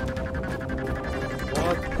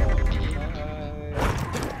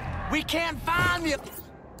We can't find the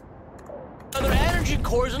other energy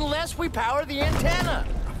cores unless we power the antenna.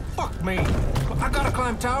 Fuck me. I gotta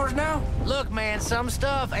climb towers now? Look, man, some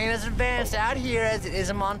stuff ain't as advanced out here as it is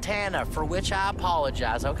in Montana, for which I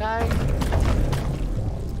apologize, okay?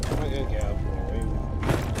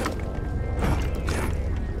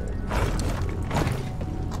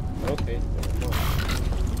 Okay.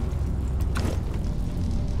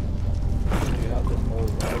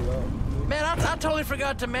 Man, I totally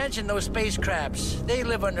forgot to mention those space crabs. They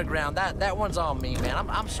live underground. That one's on me, man.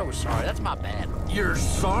 I'm so sorry. That's my bad. You're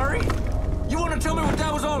sorry? You want to tell me what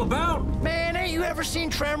that was all about? Man, ain't you ever seen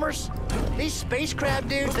Tremors? These space crab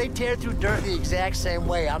dudes, they tear through dirt the exact same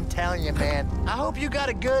way. I'm telling you, man. I hope you got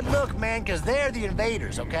a good look, man, because they're the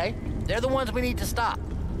invaders, okay? They're the ones we need to stop.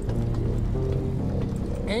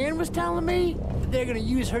 Anne was telling me that they're gonna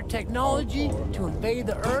use her technology to invade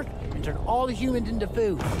the Earth and turn all the humans into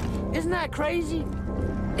food. Isn't that crazy?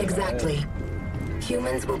 Exactly.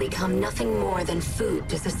 Humans will become nothing more than food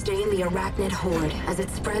to sustain the arachnid horde as it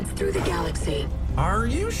spreads through the galaxy. Are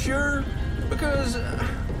you sure? Because,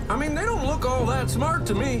 I mean, they don't look all that smart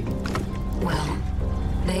to me. Well,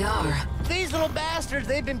 they are. These little bastards,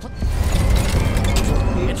 they've been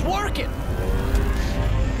It's working!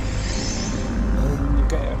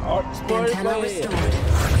 Antenna restored.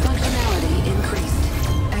 Functionality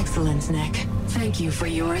increased. Excellent, Nick. Thank you for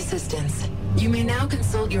your assistance. You may now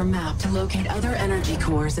consult your map to locate other energy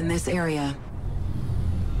cores in this area.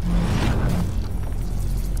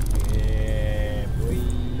 Yeah,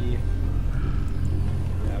 we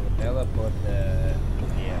have a teleport there.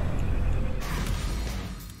 Yeah.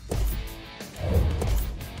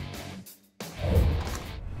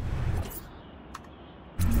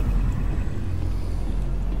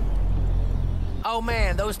 Oh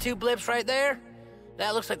man, those two blips right there?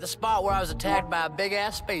 That looks like the spot where I was attacked by a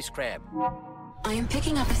big-ass space crab. I am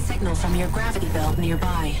picking up a signal from your gravity belt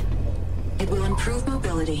nearby. It will improve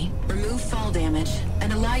mobility, remove fall damage,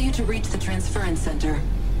 and allow you to reach the transference center.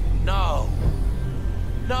 No.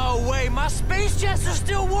 No way, my space jets are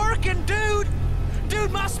still working, dude!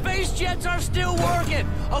 Dude, my space jets are still working!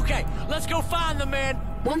 Okay, let's go find them, man!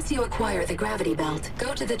 Once you acquire the gravity belt,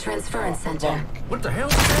 go to the transference center. What the hell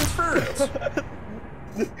is transference?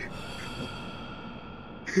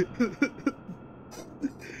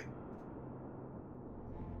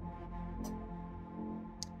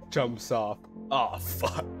 Jumps off. Oh,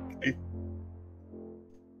 fuck.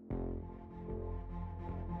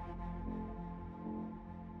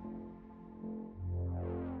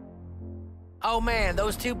 Oh man,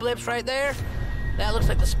 those two blips right there? That looks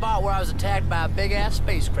like the spot where I was attacked by a big-ass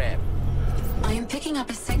spacecraft. I am picking up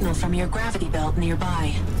a signal from your gravity belt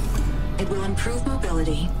nearby. It will improve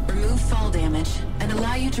mobility, remove fall damage, and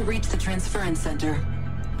allow you to reach the transference center.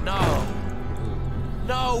 No.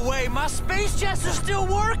 No way, my space jets are still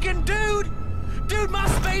working, dude! Dude, my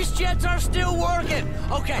space jets are still working!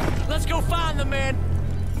 Okay, let's go find them, man.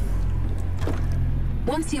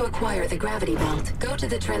 Once you acquire the gravity belt, go to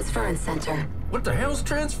the transference center. What the hell's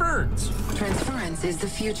transference? Transference is the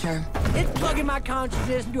future. It's plugging my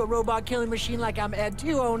consciousness into a robot killing machine like I'm Ed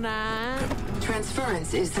 209.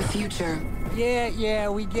 Transference is the future. Yeah,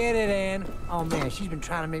 we get it, Ann. Oh man, she's been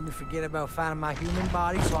trying to make me forget about finding my human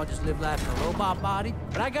body, so I'll just live life in a robot body.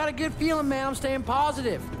 But I got a good feeling, man. I'm staying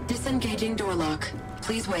positive. Disengaging door lock.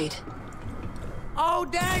 Please wait. Oh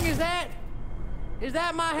dang, is that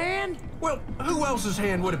my hand? Well, who else's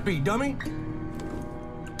hand would it be, dummy?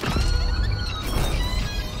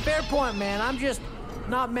 Fair point, man. I'm just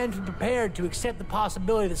not mentally prepared to accept the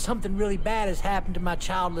possibility that something really bad has happened to my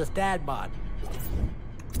childless dad bod.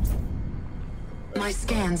 My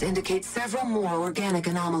scans indicate several more organic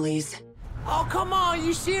anomalies. Oh, come on,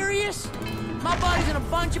 you serious? My body's in a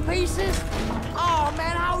bunch of pieces? Oh,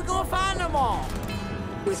 man, how are we gonna find them all?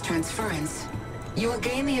 With transference, you will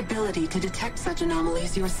gain the ability to detect such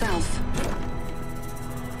anomalies yourself.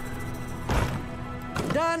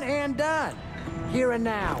 Done and done. Here and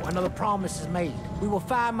now, another promise is made. We will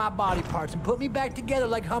find my body parts and put me back together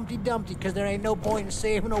like Humpty Dumpty, because there ain't no point in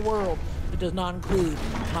saving a world that does not include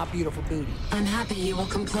my beautiful booty. I'm happy you will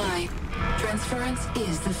comply. Transference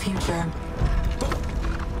is the future.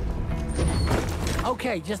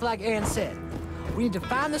 Okay, just like Ann said, we need to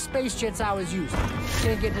find the space jets I was using.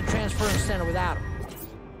 Can't get to the transference center without them.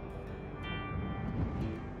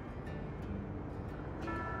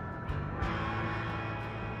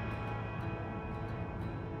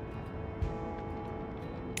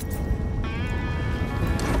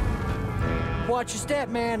 Watch your step,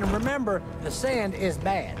 man, and remember, the sand is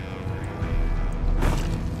bad.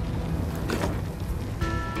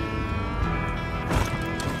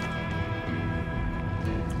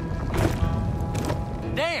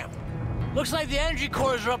 Damn! Looks like the energy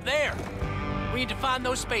cores are up there. We need to find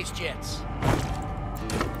those space jets.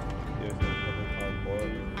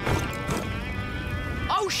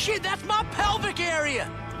 Oh shit, that's my pelvic area!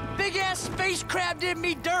 Big-ass space crab did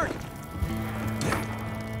me dirt.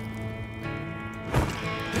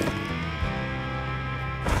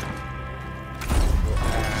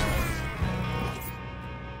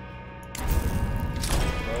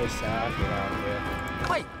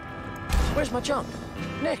 Wait, where's my junk?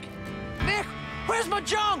 Nick, where's my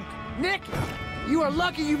junk? Nick, you are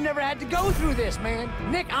lucky you've never had to go through this, man.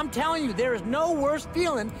 Nick, I'm telling you, there is no worse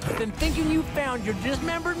feeling than thinking you found your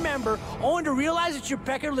dismembered member only to realize it's your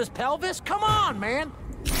peckerless pelvis. Come on, man.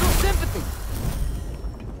 Show sympathy.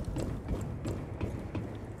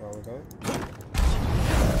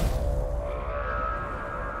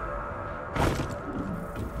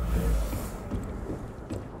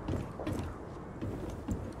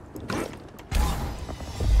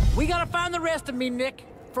 We gotta find the rest of me, Nick.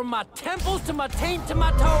 From my temples to my taint to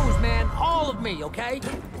my toes, man. All of me, okay?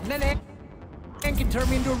 And then Ann can turn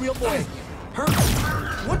me into a real boy again.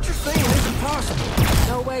 What you're saying isn't possible.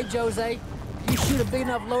 No way, Jose. You shoot a big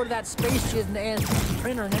enough load of that space jizz into Ann's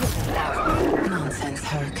printer and anything's possible. Nonsense,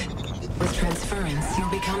 Herc. With transference,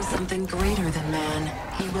 you'll become something greater than man.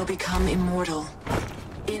 You will become immortal.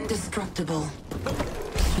 Indestructible.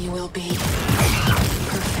 You will be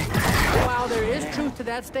perfect. While there is truth to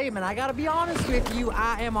that statement, I gotta be honest with you,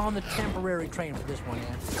 I am on the temporary train for this one,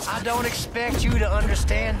 Ann. I don't expect you to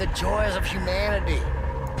understand the joys of humanity.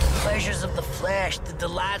 The pleasures of the flesh, the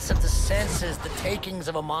delights of the senses, the takings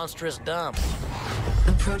of a monstrous dump.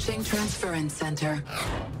 Approaching transference center.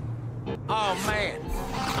 Oh man,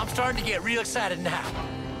 I'm starting to get real excited now.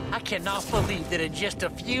 I cannot believe that in just a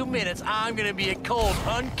few minutes I'm gonna be a cold,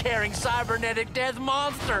 uncaring, cybernetic death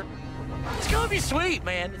monster. It's gonna be sweet,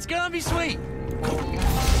 man. It's gonna be sweet.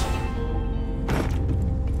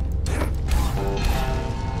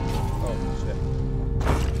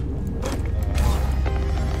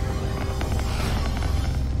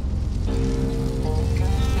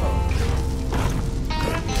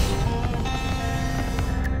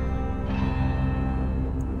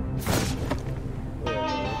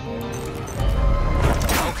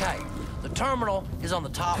 terminal is on the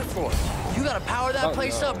top floor. You gotta power that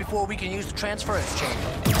place up before we can use the transference chamber.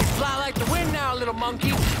 Fly like the wind now, little monkey.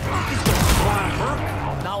 Monkeys don't fly,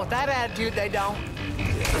 huh? Not with that attitude, they don't.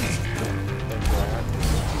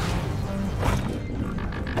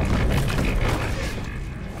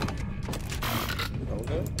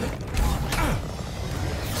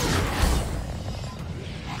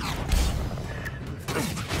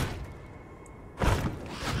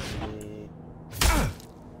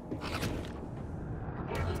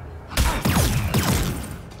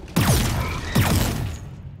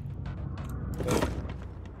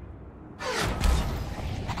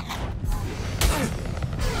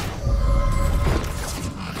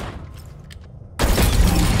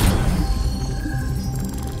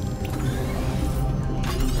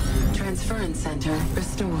 Center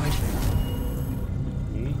restored.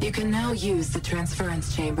 You can now use the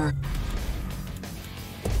transference chamber.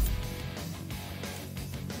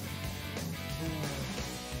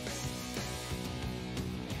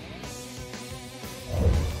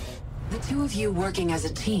 The two of you working as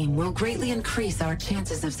a team will greatly increase our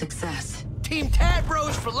chances of success. Team Tad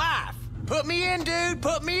Bros for life. Put me in, dude.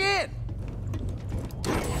 Put me in.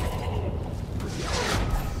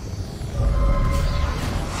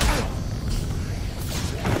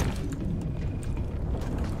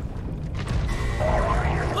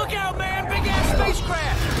 Look out, man! Big ass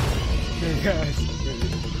spacecraft. Big ass.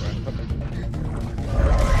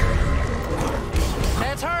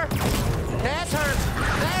 That's her. That's her.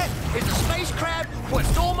 That is the spacecraft what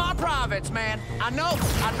stole my privates, man. I know.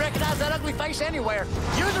 I'd recognize that ugly face anywhere.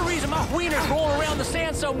 You're the reason my wiener's rolling around the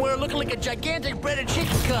sand somewhere looking like a gigantic breaded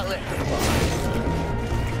chicken cutlet.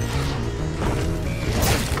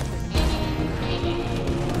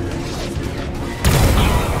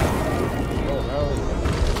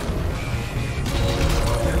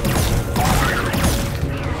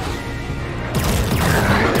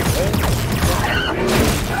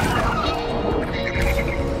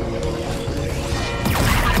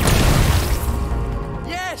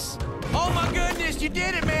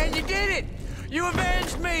 You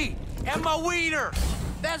avenged me and my wiener.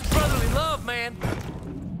 That's brotherly love, man.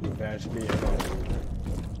 You avenged me and my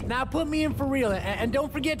wiener. Now put me in for real, and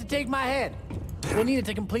don't forget to take my head. We'll need it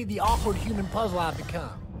to complete the awkward human puzzle I've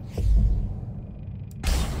become.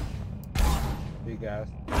 Big ass.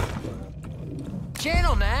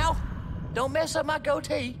 Channel now. Don't mess up my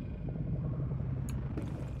goatee.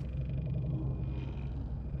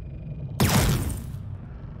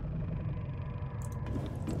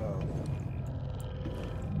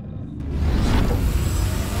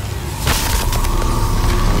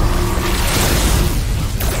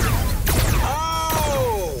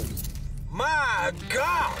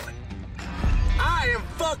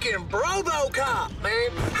 Robocop,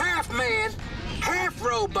 man. Half man, half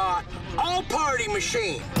robot, all party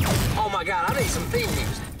machine. Oh my God, I need some theme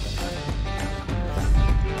music.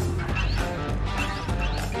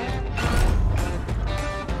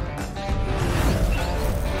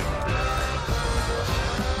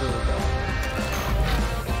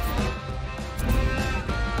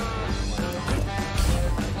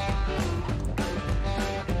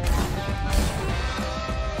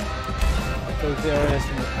 There is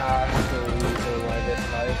some power, so we will let it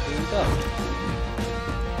fly things up.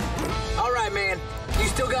 All right, man. You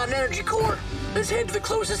still got an energy core? Let's head to the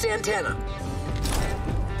closest antenna.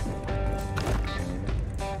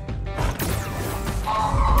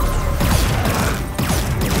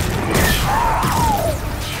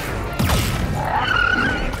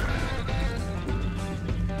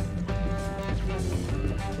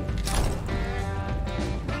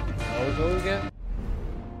 How we go again?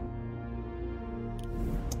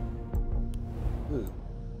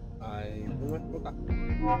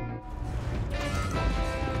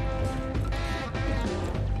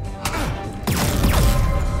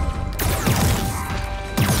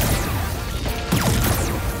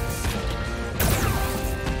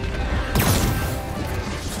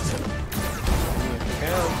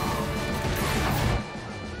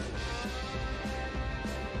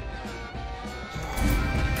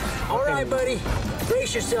 All right, buddy.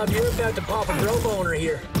 Brace yourself. You're about to pop a bro boner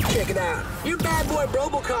here. Check it out. Your bad boy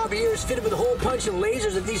Robocop here is fitted with a hole punch and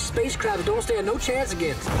lasers that these spacecraft don't stand no chance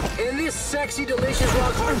against. And this sexy, delicious,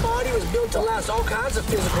 rock-hard body was built to last all kinds of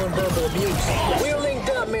physical and verbal abuse. We're linked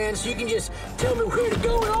up, man, so you can just tell me where to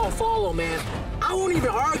go and I'll follow, man. I won't even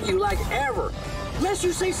argue, like, ever. Unless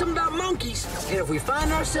you say something about monkeys. And if we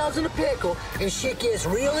find ourselves in a pickle and shit gets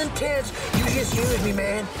real intense, you just use me,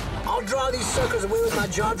 man. I'll draw these suckers away with my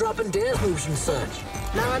jaw-dropping dance moves and such.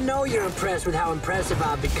 Now, I know you're impressed with how impressive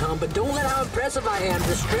I've become, but don't let how impressive I am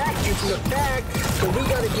distract you from the fact that we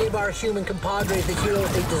gotta give our human compadres the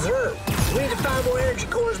heroes they deserve. We need to find more energy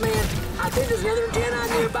cores, man. I think there's another antenna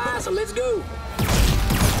nearby, so let's go.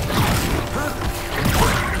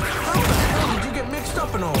 How the hell did you get mixed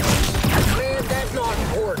up in all this? Man, that's not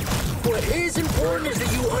important. What is important is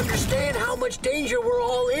that you understand how much danger we're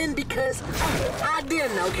all in, because I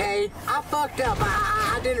didn't, okay? I fucked up.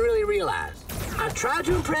 I didn't really realize. I tried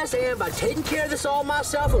to impress Anne by taking care of this all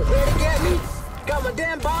myself, and where to get me? Got my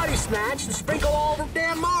damn body snatched and sprinkled all over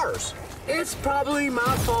damn Mars. It's probably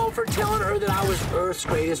my fault for telling her that I was Earth's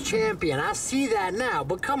greatest champion. I see that now,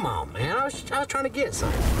 but come on, man. I was trying to get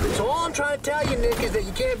something. So all I'm trying to tell you, Nick, is that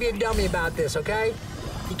you can't be a dummy about this, okay?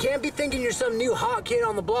 You can't be thinking you're some new hot kid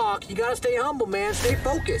on the block. You gotta stay humble, man. Stay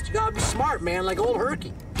focused. You gotta be smart, man, like old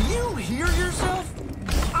Herky. Do you hear yourself?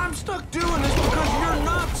 I'm stuck doing this because you're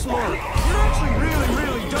not smart. You're actually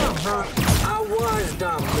really dumb, Herc. I was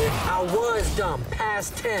dumb, Nick. I was dumb.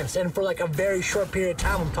 Past tense. And for like a very short period of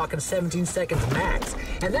time, I'm talking 17 seconds max.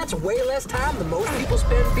 And that's way less time than most people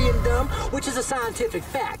spend being dumb, which is a scientific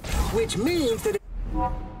fact. Which means that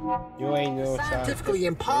you ain't no scientifically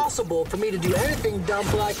impossible for me to do anything dumb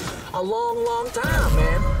for like a long time,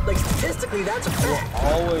 man. Like statistically, that's a fact.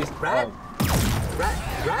 You're always right?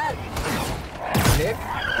 Right? Nick?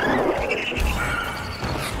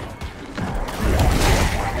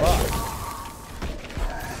 Fuck.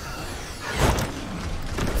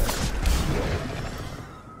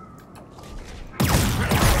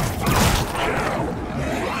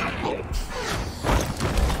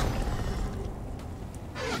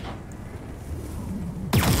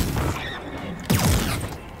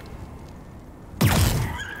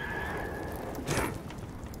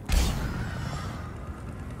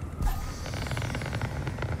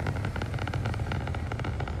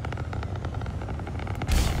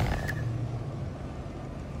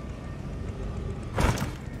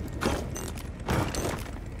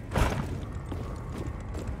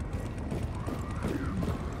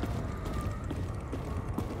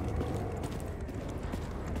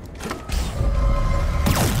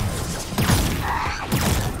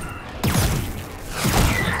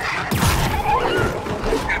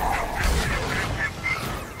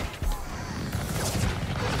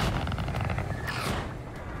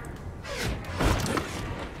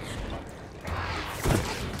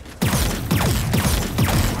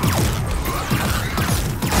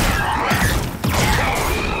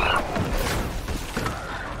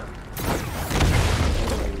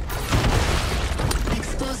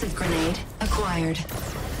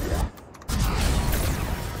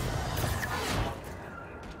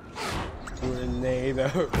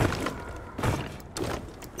 Tornado.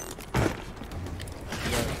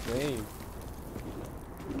 Nice name.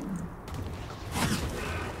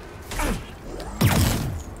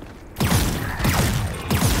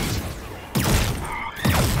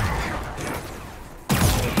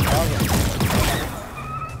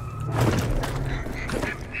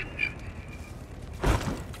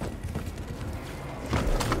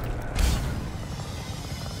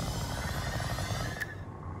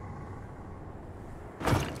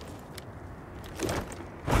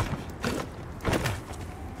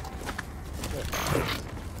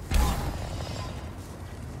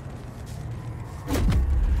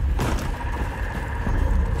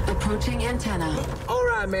 Approaching antenna. All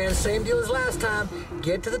right, man. Same deal as last time.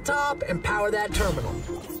 Get to the top and power that terminal.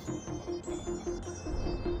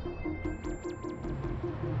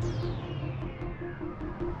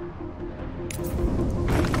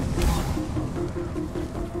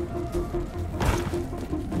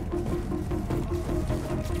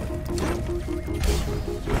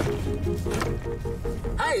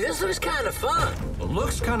 Hey, this looks kind of fun. It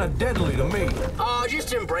looks kind of deadly to me. Oh,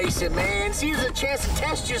 just embrace it, man. See it as a chance to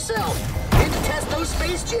test yourself. And to test those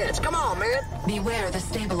space jets. Come on, man. Beware the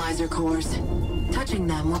stabilizer cores. Touching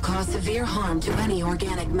them will cause severe harm to any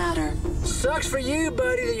organic matter. Sucks for you,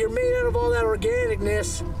 buddy, that you're made out of all that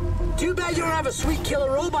organicness. Too bad you don't have a sweet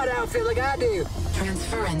killer robot outfit like I do.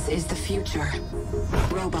 Transference is the future.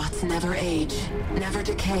 Robots never age, never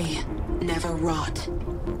decay, never rot.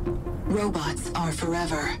 Robots are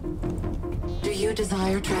forever. Do you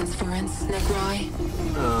desire transference, Necroy?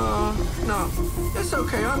 No. It's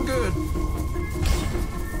okay, I'm good.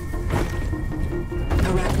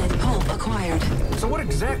 Arachnid pulp acquired. So what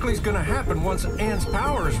exactly is gonna happen once Anne's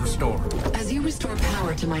power is restored? As you restore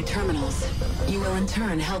power to my terminals, you will in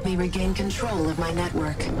turn help me regain control of my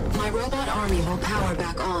network. My robot army will power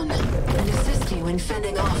back on, and assist you in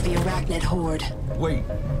fending off the Arachnid horde. Wait,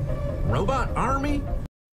 robot army?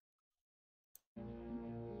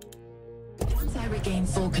 Once I regain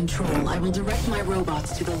full control, I will direct my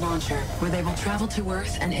robots to the launcher, where they will travel to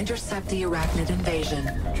Earth and intercept the Arachnid invasion.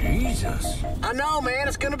 Jesus. I know, man.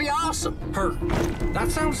 It's gonna be awesome. Herc,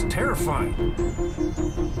 that sounds terrifying.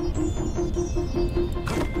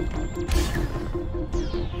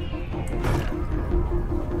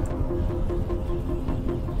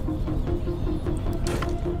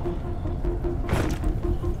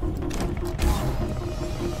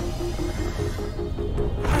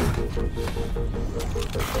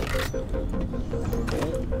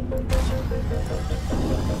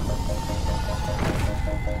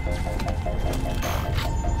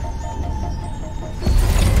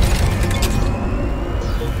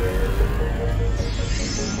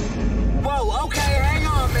 Whoa, okay, hang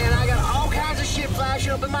on, man. I got all kinds of shit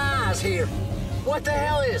flashing up in my eyes here. What the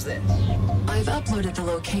hell is this? I've uploaded the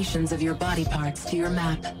locations of your body parts to your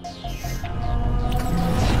map.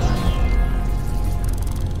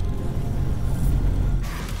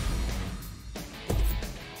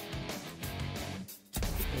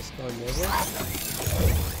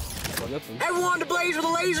 Everyone to blaze with a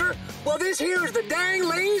laser? Well, this here is the dang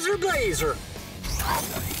laser blazer.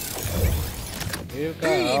 He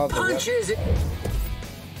punches it.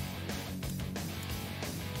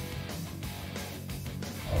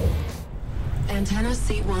 Antenna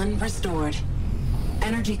C1 restored.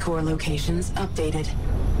 Energy core locations updated.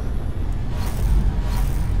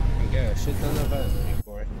 Yeah, shit done about it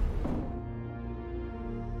before.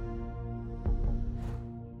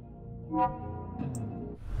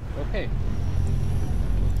 Okay.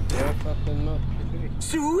 Yeah, fucking up.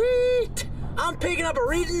 Sweet! I'm picking up a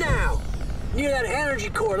reading now. Near that energy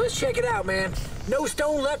core. Let's check it out, man. No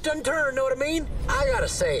stone left unturned, know what I mean? I gotta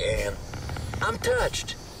say, Ann, I'm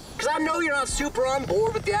touched. Because I know you're not super on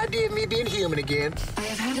board with the idea of me being human again. I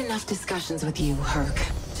have had enough discussions with you, Herc,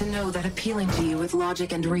 to know that appealing to you with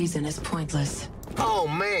logic and reason is pointless. Oh,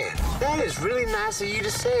 man. That is really nice of you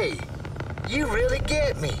to say. You really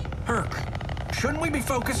get me. Herc, shouldn't we be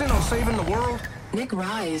focusing on saving the world? Nick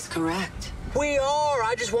Rye is correct. We are.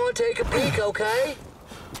 I just want to take a peek, okay?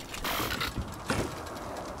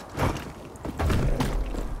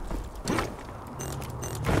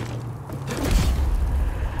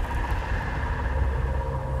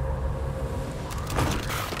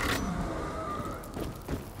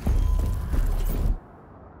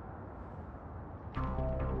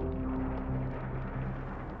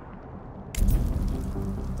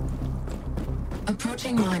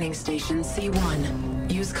 Approaching mining station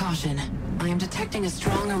C1. Use caution. I am detecting a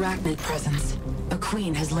strong arachnid presence. A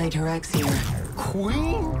queen has laid her eggs here.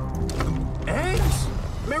 Queen? Eggs?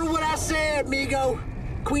 Remember what I said, Migo?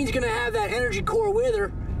 Queen's gonna have that energy core with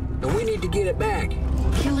her, and we need to get it back.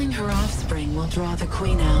 Killing her offspring will draw the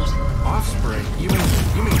queen out. Offspring? You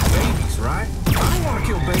mean babies, right? I don't want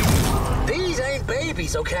to kill babies. These ain't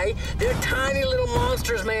babies, okay? They're tiny little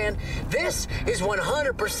monsters, man. This is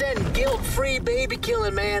 100% guilt-free baby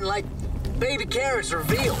killing, man, like baby carrots or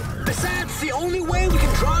veal. Besides, it's the only way we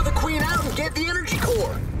can draw the queen out and get the energy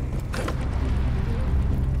core.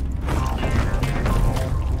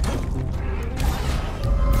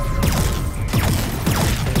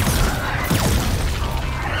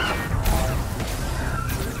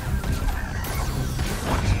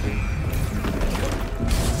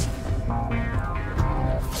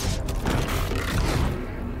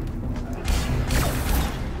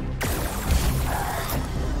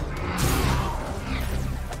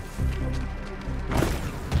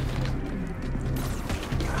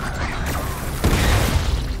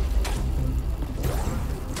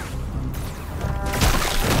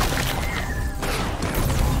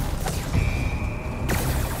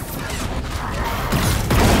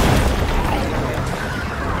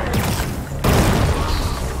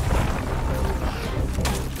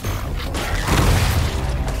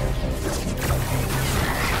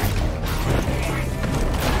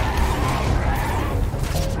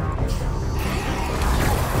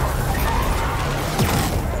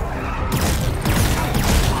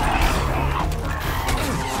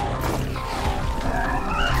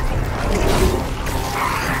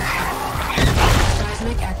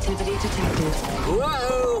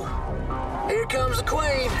 Whoa! Here comes the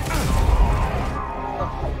queen.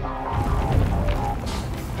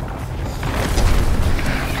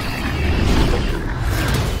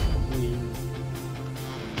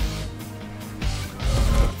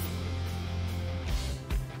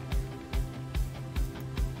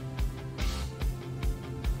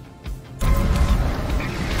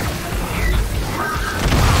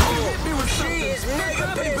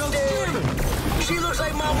 She looks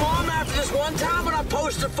like my mom after this one time when I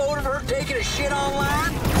posted a photo of her taking a shit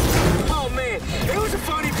online. Oh man, it was a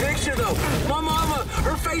funny picture, though. My mama,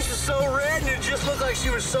 her face was so red and it just looked like she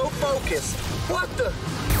was so focused. What the?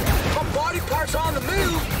 My body part's on the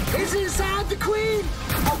move. It's inside the queen.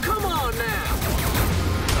 Oh, come on now.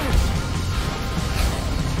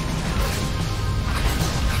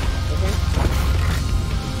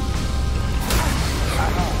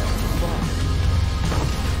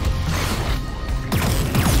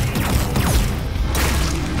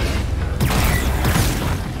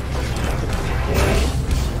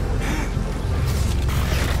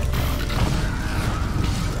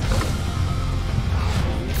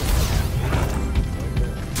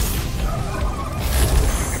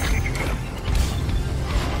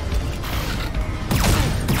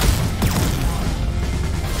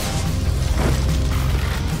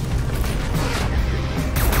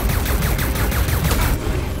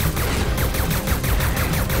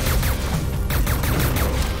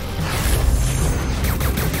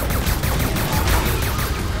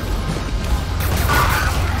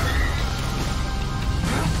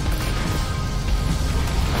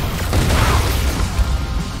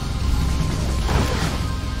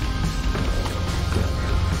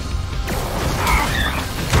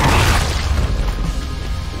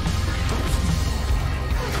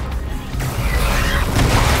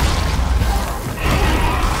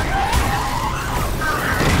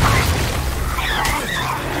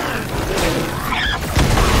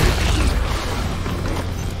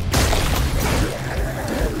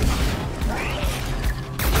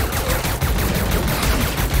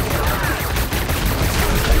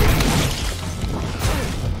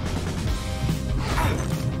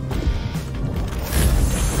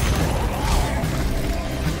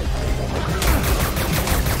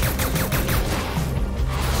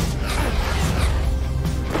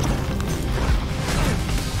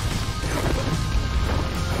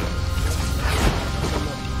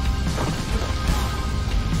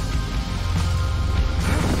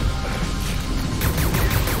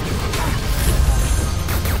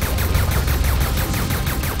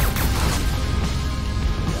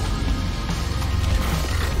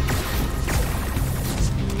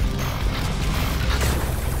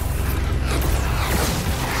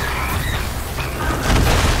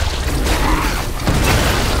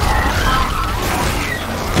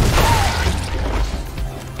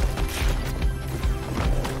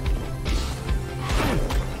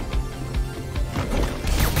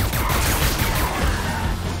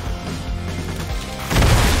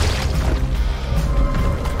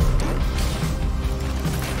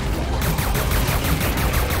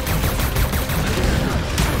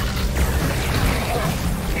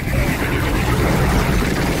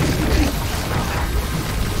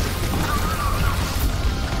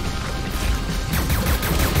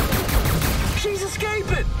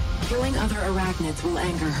 arachnids will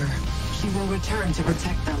anger her. She will return to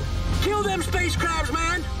protect them. Kill them space crabs,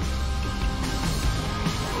 man!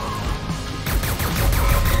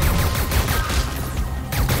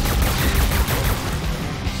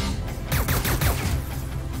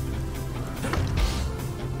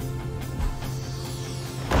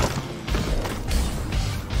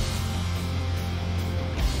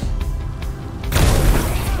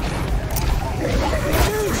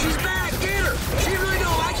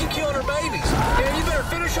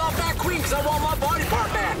 Finish off that queen, because I want my body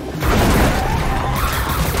part back.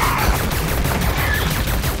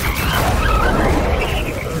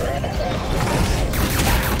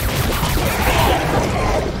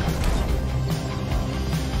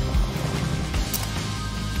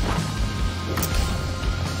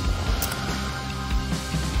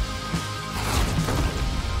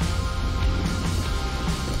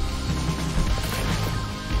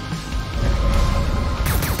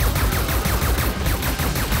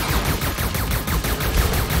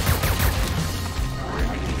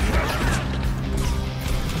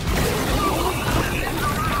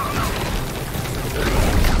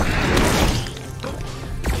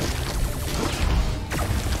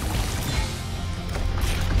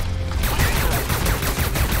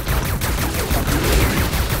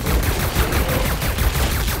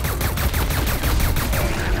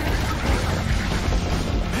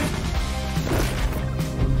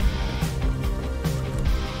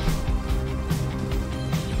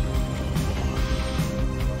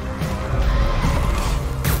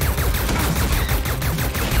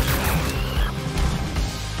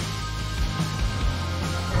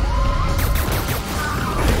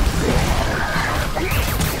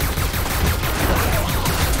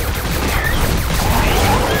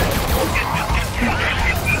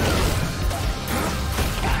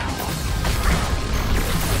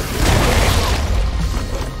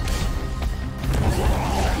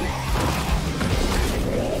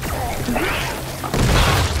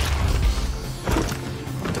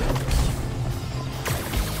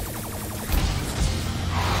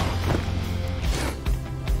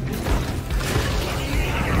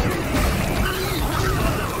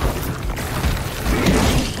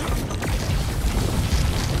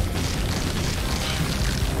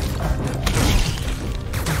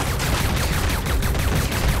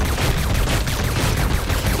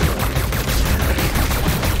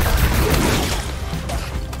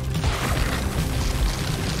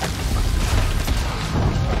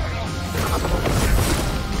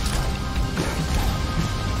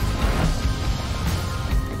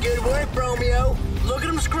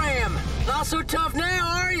 so tough now,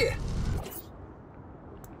 are you?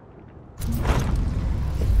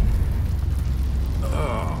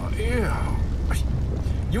 Oh, yeah.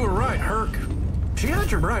 You were right, Herc. She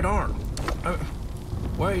had your right arm.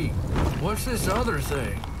 Wait, what's this other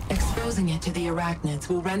thing? Exposing it to the arachnids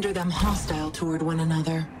will render them hostile toward one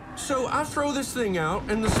another. So I throw this thing out,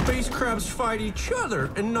 and the space crabs fight each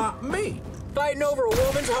other, and not me. Fighting over a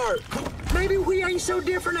woman's heart. Maybe we ain't so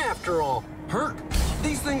different after all. Herc,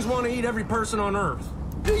 these things want to eat every person on Earth.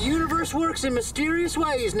 The universe works in mysterious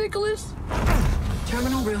ways, Nicholas.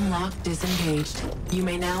 Terminal room lock disengaged. You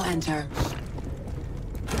may now enter.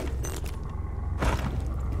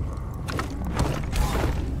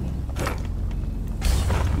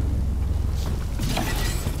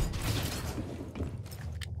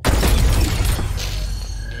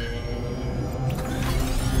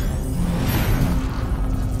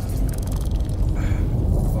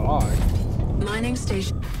 Mining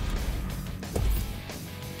station.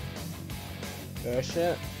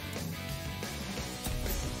 Shit.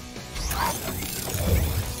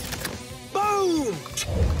 Boom!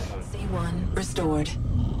 C1 restored.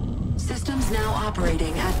 Systems now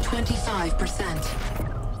operating at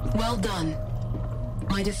 25%. Well done.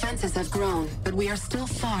 My defenses have grown, but we are still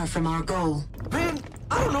far from our goal. Man,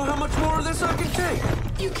 I don't know how much more of this I can take.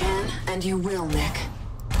 You can, and you will, Nick.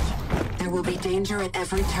 There will be danger at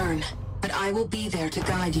every turn, but I will be there to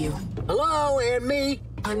guide you. Hello, and me.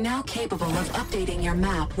 I'm now capable of updating your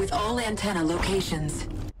map with all antenna locations.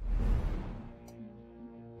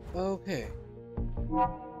 Okay.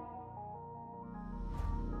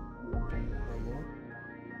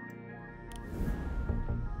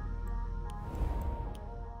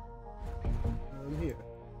 Here.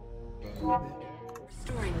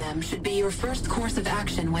 Restoring them should be your first course of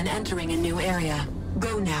action when entering a new area.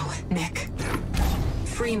 Go now, Nick.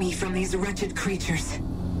 Free me from these wretched creatures.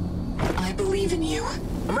 I believe in you.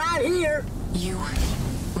 I'm right here. You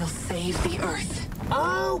will save the Earth.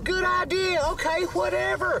 Oh, good idea. Okay,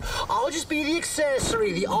 whatever. I'll just be the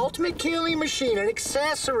accessory, the ultimate killing machine, an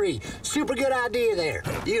accessory. Super good idea there.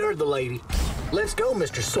 You heard the lady. Let's go,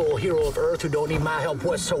 Mr. Soul Hero of Earth who don't need my help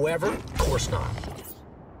whatsoever. Of course not.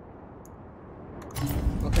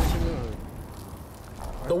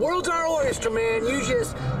 The world's our oyster, man. You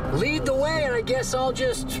just lead the way, and I guess I'll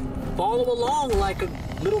just follow along like a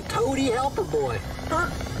little toady helper boy.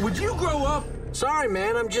 Would you grow up? Sorry,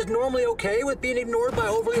 man. I'm just normally okay with being ignored by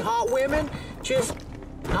overly hot women. Just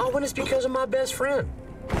not when it's because of my best friend.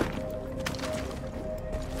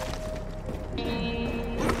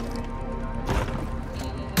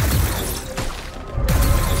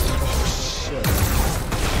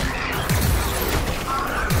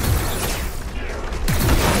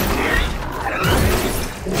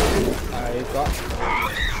 I got.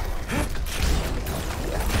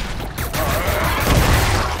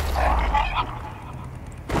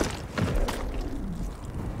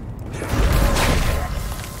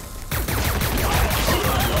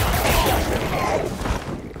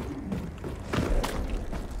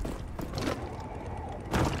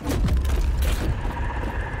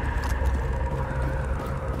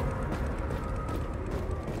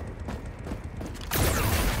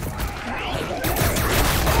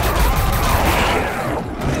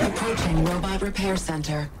 Repair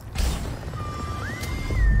center.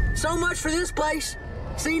 So much for this place.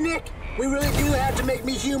 See, Nick, we really do have to make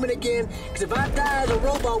me human again, because if I die as a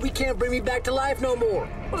robot, we can't bring me back to life no more.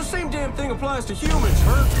 Well, the same damn thing applies to humans,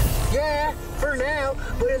 Herc. Yeah, for now,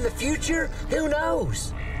 but in the future, who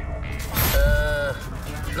knows?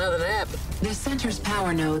 Nothing happened. The center's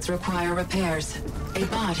power nodes require repairs. A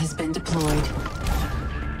bot has been deployed.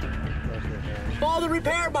 Follow the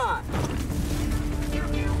repair bot.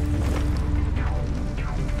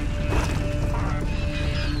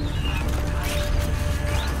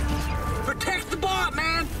 Protect the bot,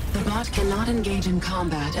 man! The bot cannot engage in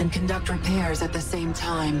combat and conduct repairs at the same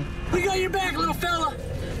time. We got your back, little fella!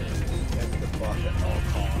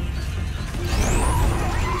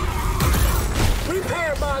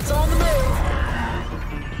 Repair bot's on the move!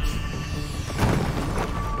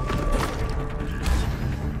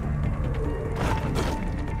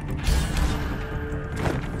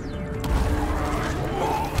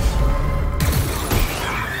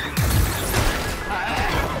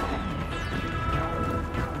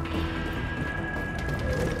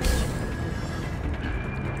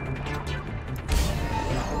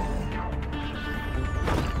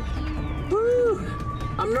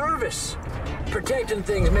 I'm nervous. Protecting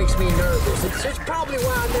things makes me nervous. It's probably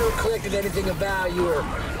why I never collected anything of value or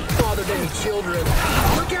fathered any children.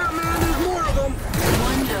 Look out, man, there's more of them.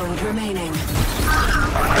 One node remaining.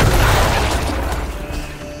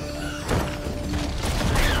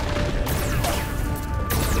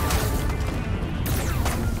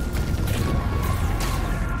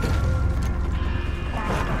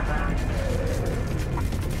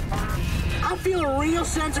 real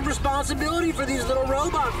sense of responsibility for these little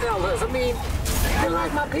robot fellas. I mean, they're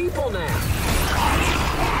like my people now.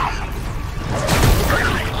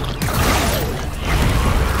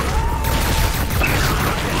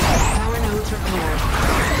 Power nodes repaired.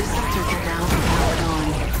 The sensors are now powered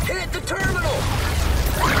on. Hit the terminal!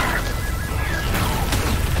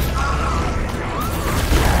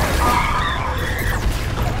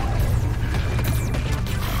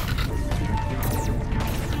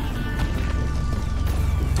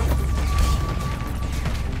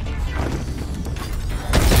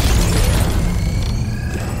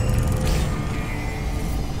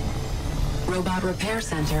 Robot repair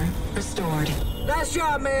center restored. Nice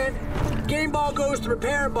job, man. Game ball goes to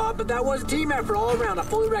repair bot, but that was a team effort all around. I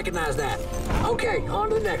fully recognize that. Okay, on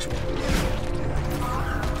to the next one.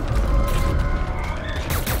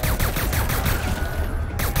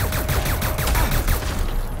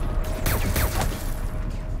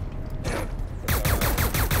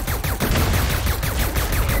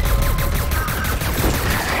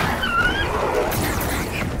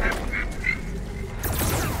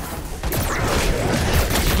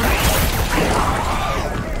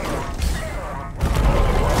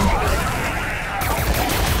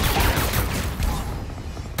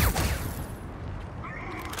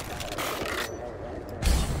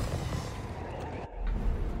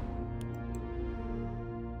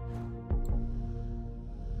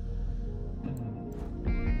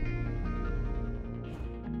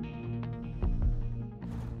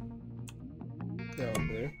 Down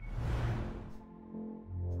there.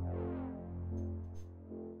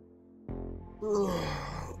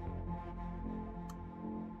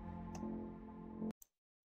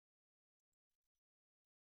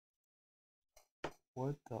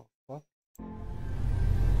 What the fuck?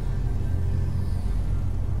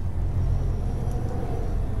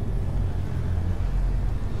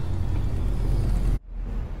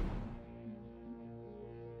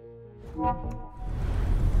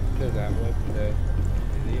 Go that way today.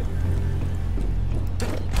 Idiot.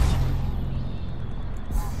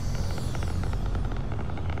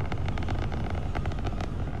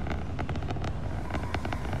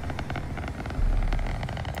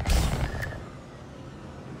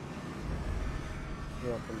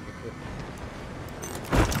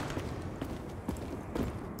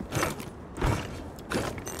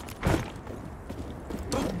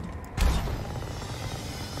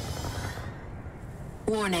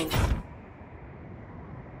 Warning.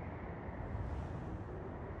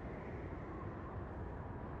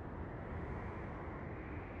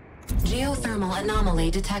 Geothermal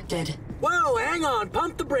anomaly detected. Whoa, hang on,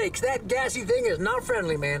 pump the brakes. That gassy thing is not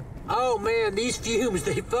friendly, man. Oh man, these fumes,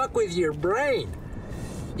 they fuck with your brain.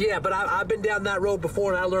 Yeah, but I've been down that road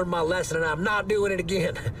before and I learned my lesson and I'm not doing it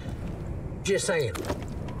again. Just saying.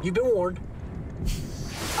 You've been warned.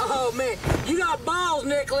 Oh man, you got balls,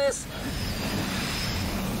 Nicholas.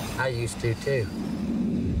 I used to too.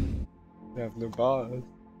 You have no balls.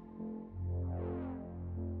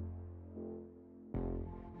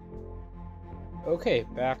 Okay,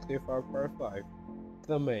 back to Far Cry 5,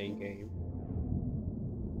 the main game.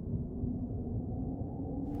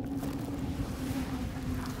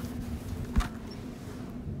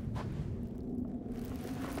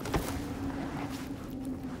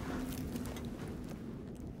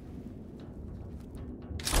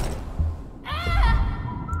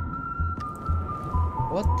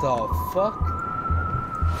 What the fuck?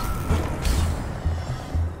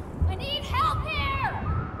 I need help here!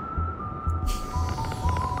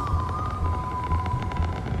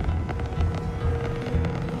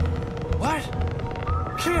 What?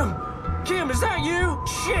 Kim! Kim, is that you?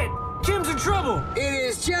 Shit! Kim's in trouble! It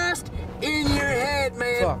is just in your head,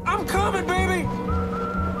 man. Fuck. I'm coming, baby!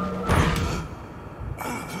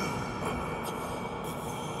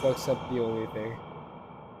 Fucks up the only thing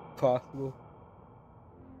possible.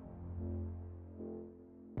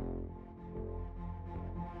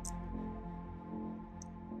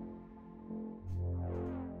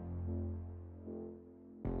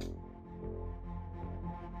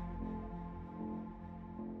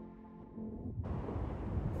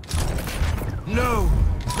 No!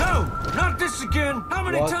 No! Not this again! How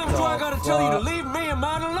many What times do I gotta the tell you to fuck? leave me and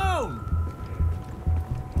mine alone?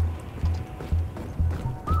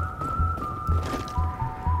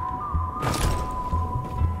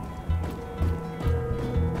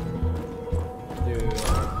 Dude.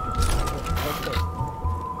 What the?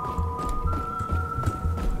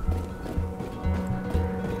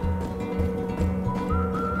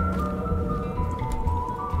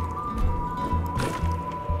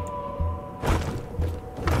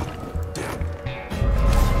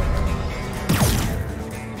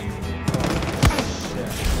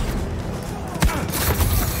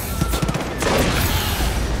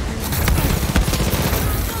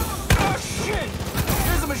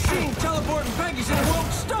 Peggy's and it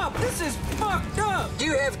won't stop. This is fucked up.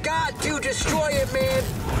 You have got to destroy it, man.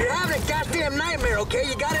 You're having a goddamn nightmare, okay?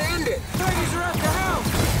 You gotta end it. Peggy's are at the house.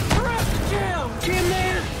 They're at the gym. Kim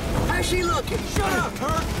there? How's she looking? Shut up,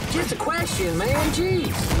 Herc. Just a question, man.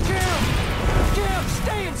 Jeez. Kim,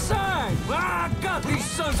 stay inside. I got these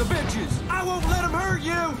sons of bitches. I won't let them hurt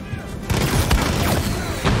you.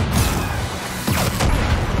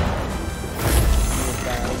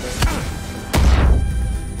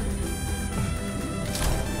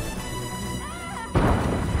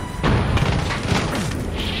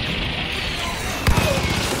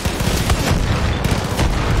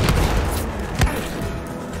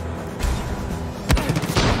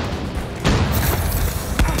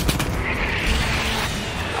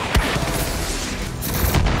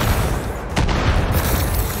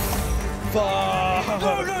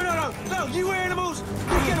 No, you animals!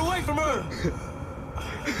 Get away from her!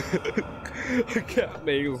 I can't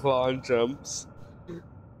make long jumps.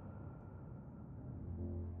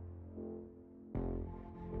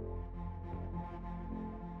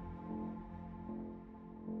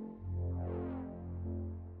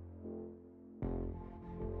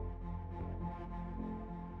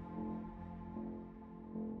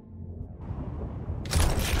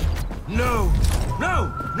 No!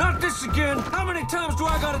 No! Not this again! How many times do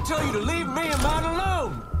I gotta tell you to leave me and mine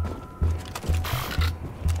alone?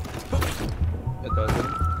 It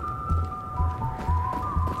doesn't.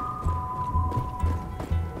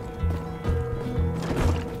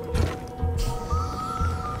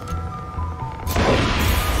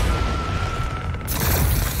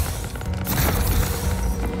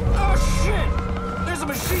 Oh shit! There's a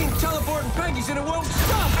machine teleporting Peggy's and it won't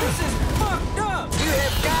stop! This is fucked up! You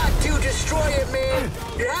have got to destroy it, man.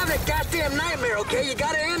 You're having a goddamn nightmare, okay? You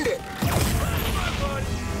gotta end it.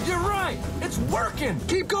 You're right! It's working!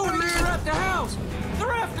 Keep going, man! They're at the house!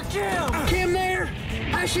 They're after Kim! Kim there?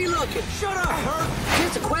 How's she looking? Shut up, Herc!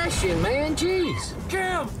 Just a question, man. Jeez.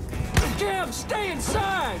 Kim! Kim, stay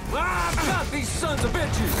inside! I've got these sons of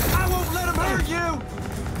bitches! I won't let them hurt you!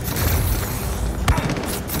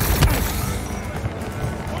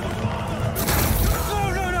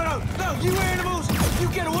 No, you animals! You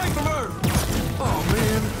get away from her! Oh,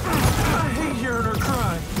 man. I hate hearing her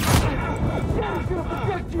cry. Daddy's gonna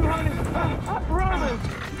protect you, honey. I promise.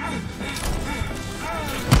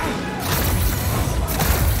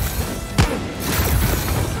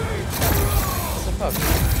 What the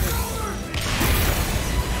fuck?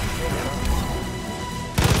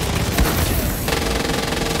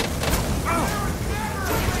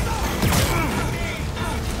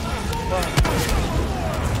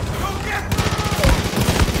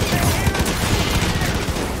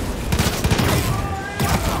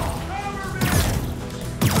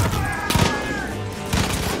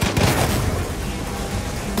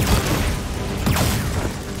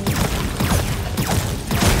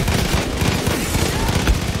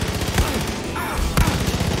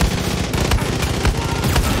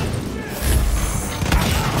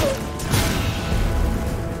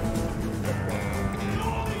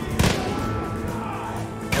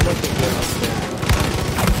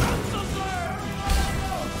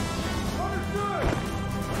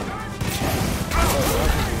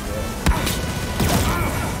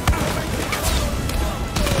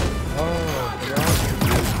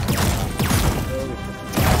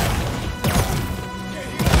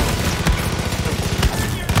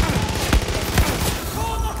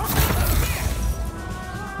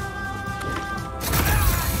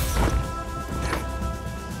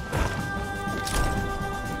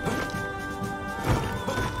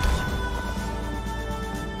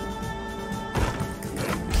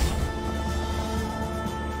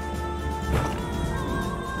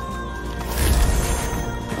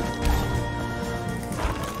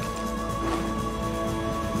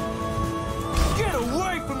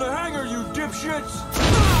 Dipshits!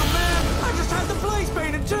 Oh, man! I just had the place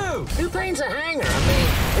painted, too! Who paints a hangar? I mean,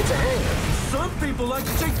 it's a hangar. Some people like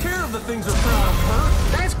to take care of the things they're proud of,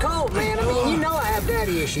 Herc. That's cold, man. I mean, you know I have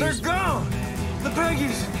daddy issues. They're gone! The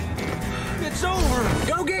Peggy's... It's over!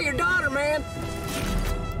 Go get your daughter, man!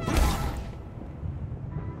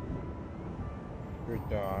 Your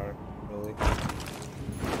daughter, really?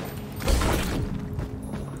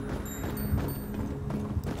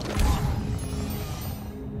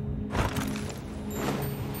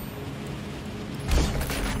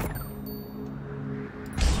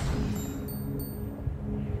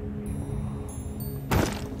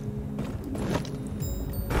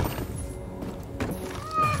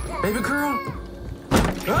 Baby girl?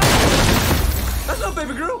 Ah! That's not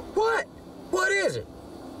baby girl! What? What is it?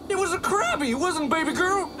 It was a Krabby, it wasn't baby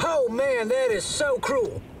girl! Oh man, that is so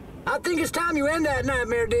cruel. I think it's time you end that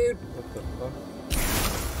nightmare, dude. What the fuck?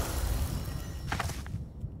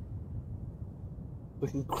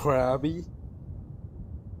 Looking crabby.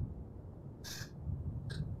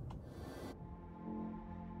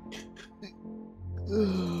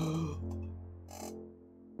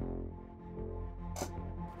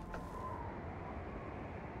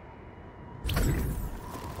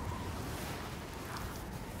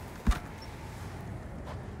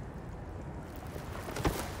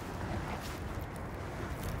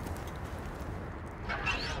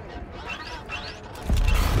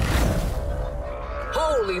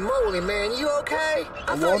 Holy moly, man, you okay?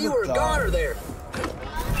 I thought you were a goner there.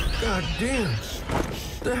 God damn.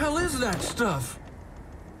 The hell is that stuff?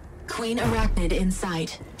 Queen Arachnid in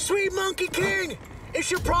sight. Sweet Monkey King, it's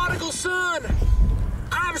your prodigal son.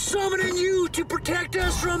 I'm summoning you to protect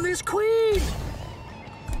us from this queen.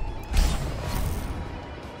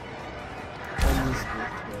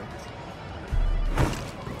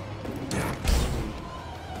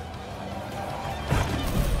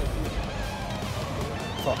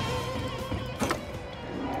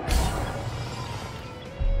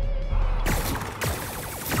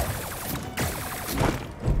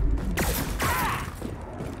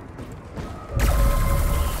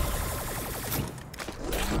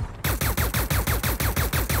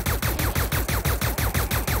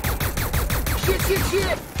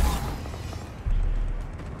 Shit!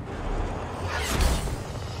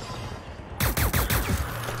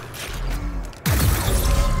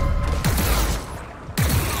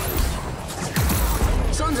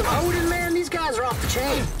 Sons of Odin, man, these guys are off the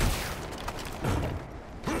chain.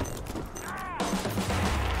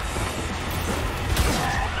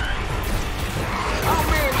 Oh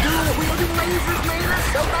man, dude, wielding lasers, man, that's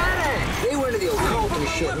so badass. They were into the occult and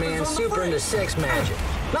shit, man, super into sex magic.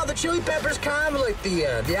 Not the Chili Peppers kind, but like the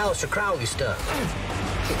Aleister Crowley stuff.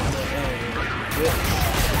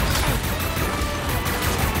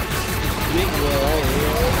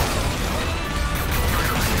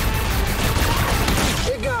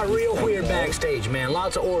 It got real weird backstage, man.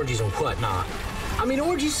 Lots of orgies and whatnot. I mean,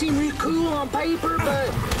 orgies seem real cool on paper,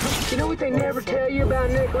 but you know what they never tell you about,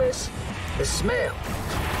 Nicholas? The smell.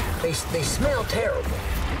 They smell terrible.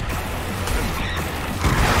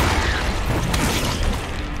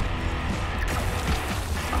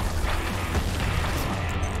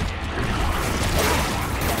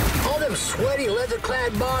 Sweaty,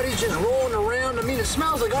 leather-clad bodies just rolling around. I mean, it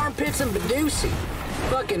smells like armpits and Badoosie.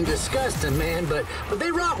 Fucking disgusting, man, but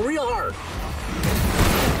they rock real hard.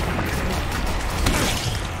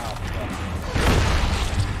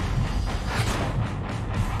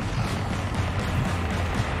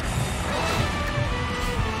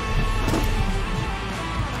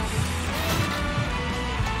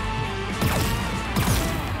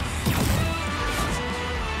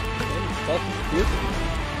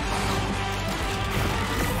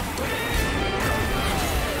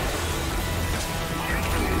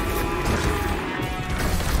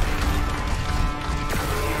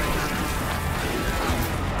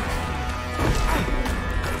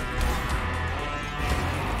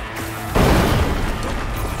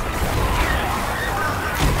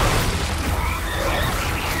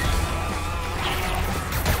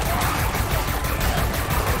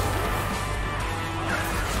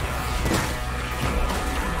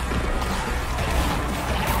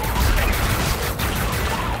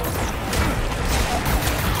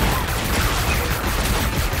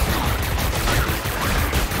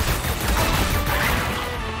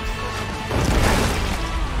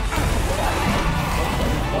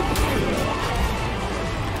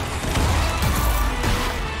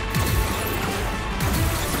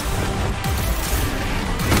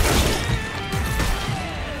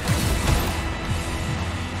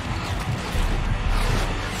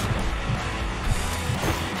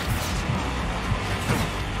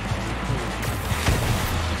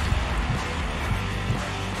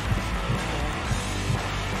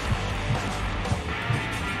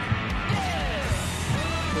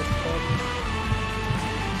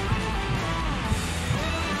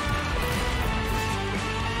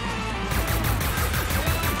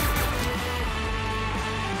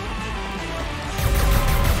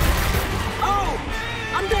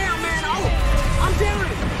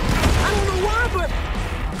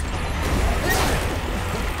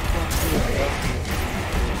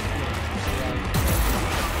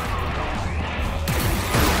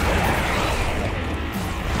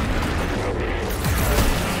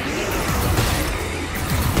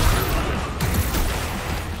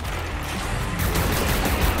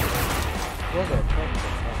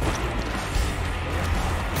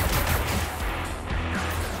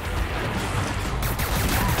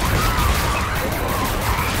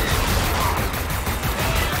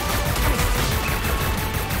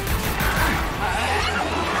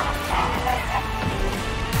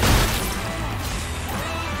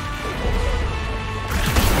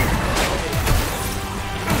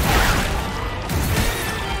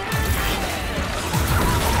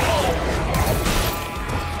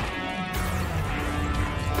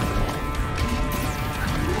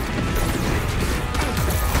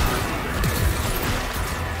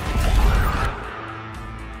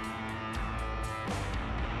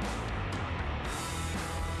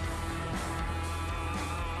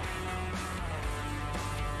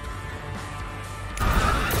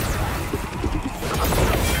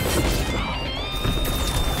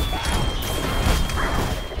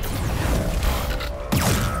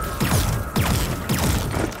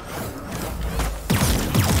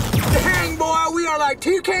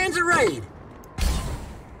 2 cans of Raid.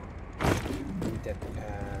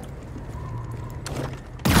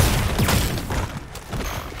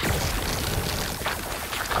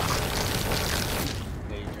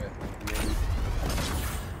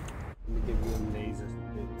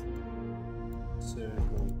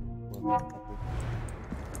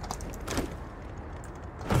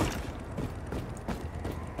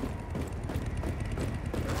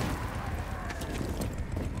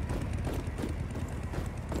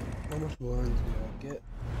 How much warrants do I get?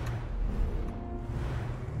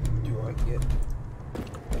 Do I get?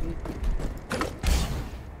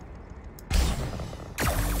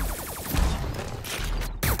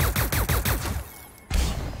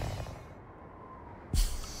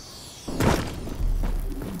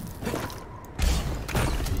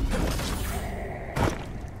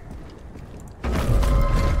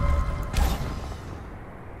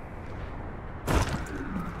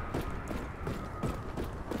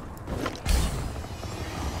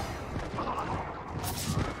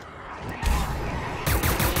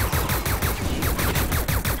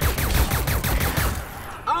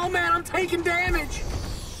 Oh man, I'm taking damage.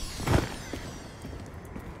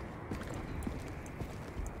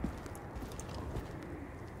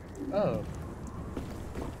 Oh.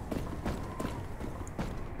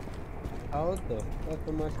 How the fuck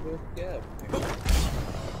am I supposed to get up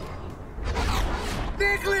here?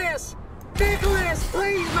 Nicholas! Nicholas,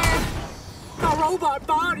 please, man! My robot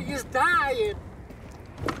body is dying!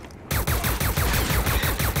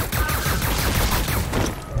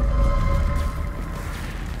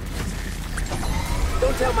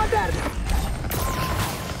 Don't tell my dad.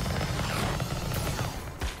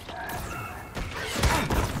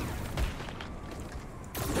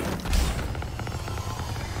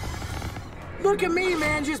 Look at me,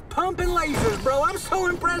 man, just pumping lasers, bro. I'm so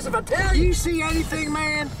impressive, I tell you. You see anything,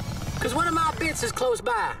 man? Because one of my bits is close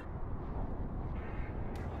by.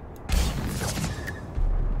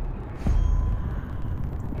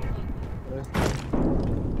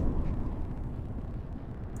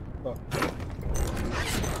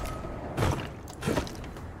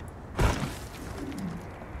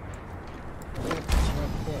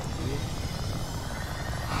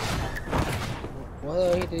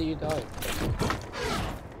 What did you die?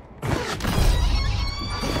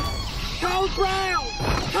 Code Brown!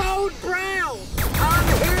 Code Brown! I'm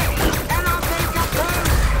hit, and I think I'm through.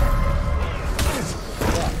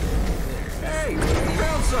 Hey, you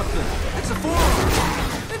found something. It's a forearm.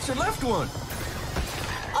 It's your left one.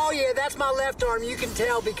 Oh yeah, that's my left arm. You can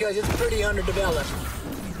tell because it's pretty underdeveloped.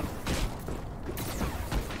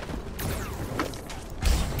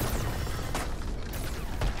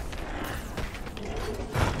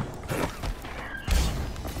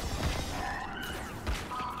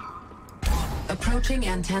 Approaching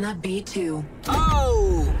antenna B2.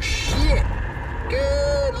 Oh, shit!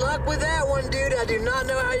 Good luck with that one, dude. I do not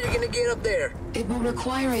know how you're gonna get up there. It will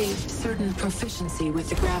require a certain proficiency with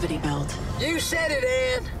the gravity belt. You said it,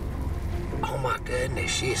 Ann. Oh my goodness,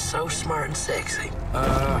 she is so smart and sexy.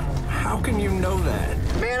 How can you know that?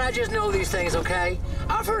 Man, I just know these things, okay?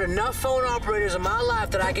 I've heard enough phone operators in my life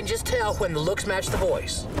that I can just tell when the looks match the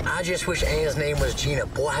voice. I just wish Ann's name was Gina.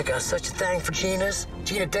 Boy, I got such a thing for Ginas.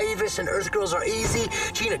 Gina Davis and Earth Girls Are Easy.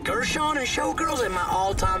 Gina Gershon and Showgirls and my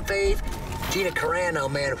all-time fave. Gina Carano,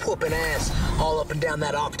 man, whooping ass all up and down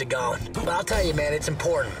that octagon. But I'll tell you, man, it's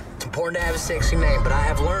important. It's important to have a sexy name, but I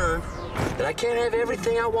have learned that I can't have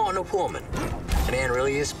everything I want in a woman. And Ann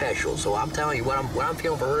really is special, so I'm telling you, what I'm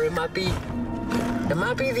feeling for her, it might be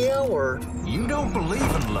the L word. You don't believe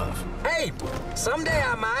in love. Hey, someday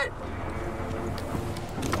I might.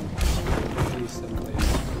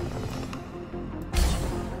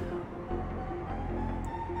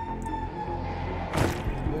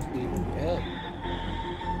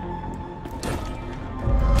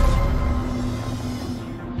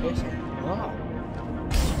 Wow.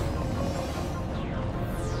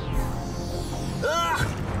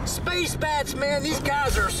 Ugh! Space bats, man, these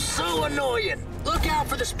guys are so annoying. Look out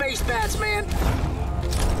for the space bats, man.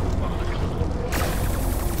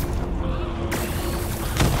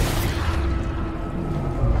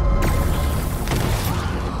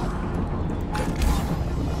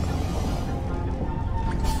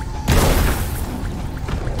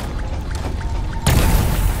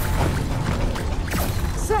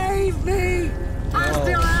 Save me! I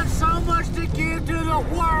still have so much to give to the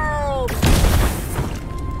world!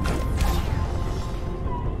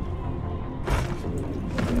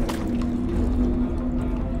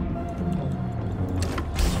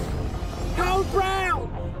 Code Brown!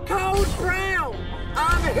 Code Brown!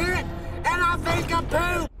 I'm hit, and I think I'm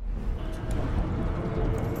pooped!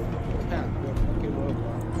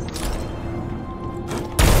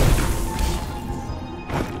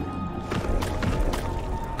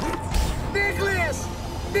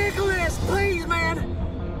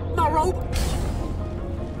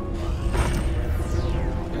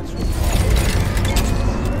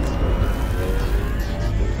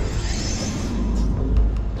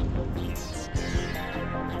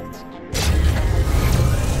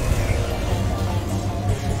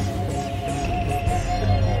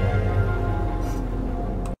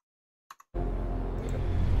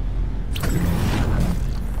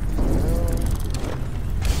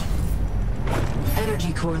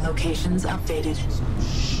 core locations updated.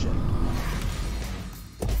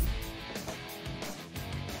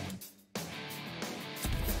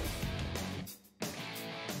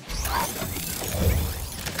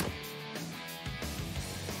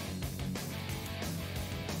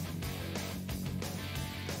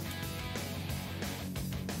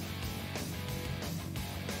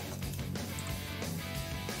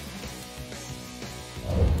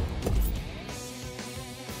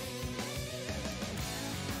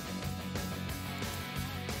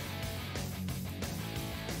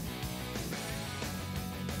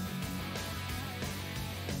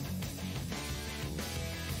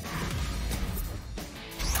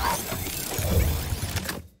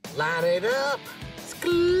 Line it up.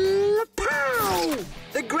 Pow!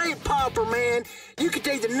 The great popper, man. You can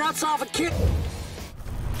take the nuts off a kid.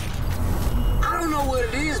 I don't know what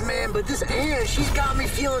it is, man, but this Anne, she's got me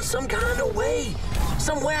feeling some kind of way.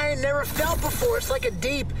 Some way I ain't never felt before. It's like a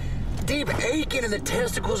deep aching in the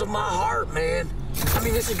testicles of my heart, man. I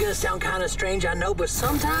mean, this is gonna sound kind of strange, I know, but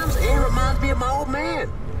sometimes Anne reminds me of my old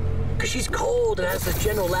man. Because she's cold and has a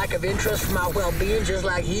general lack of interest for my well-being just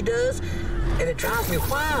like he does. And it drives me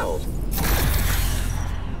wild.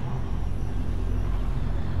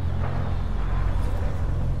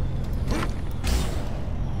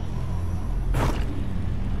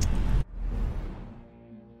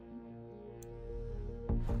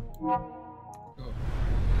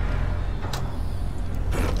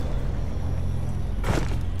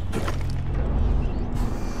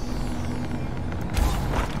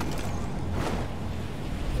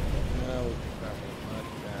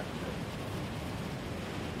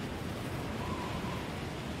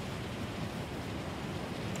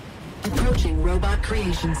 Approaching Robot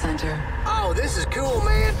Creation Center. Oh, this is cool,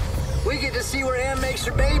 man. We get to see where Anne makes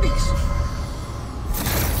her babies.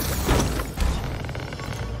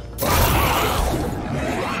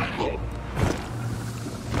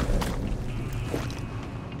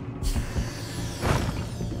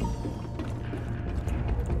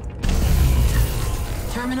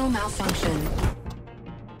 Terminal malfunction.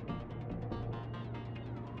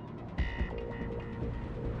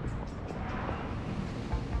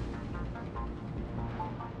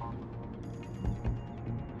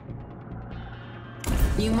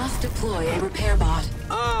 You must deploy a repair bot.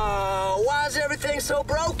 Oh, why is everything so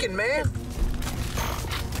broken, man?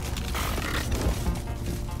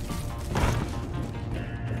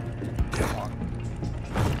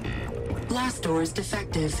 Blast door is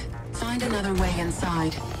defective. Find another way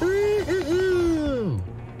inside.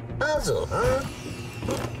 Puzzle, huh?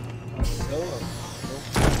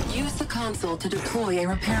 Use the console to deploy a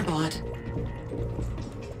repair bot.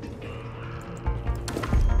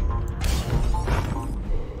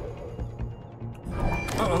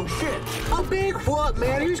 Oh shit! A big what,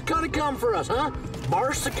 man? Who's gonna come for us, huh?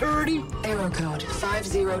 Bar security? Error code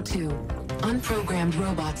 502. Unprogrammed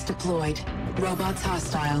robots deployed. Robots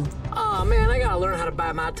hostile. Oh man, I gotta learn how to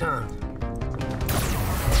bide my time.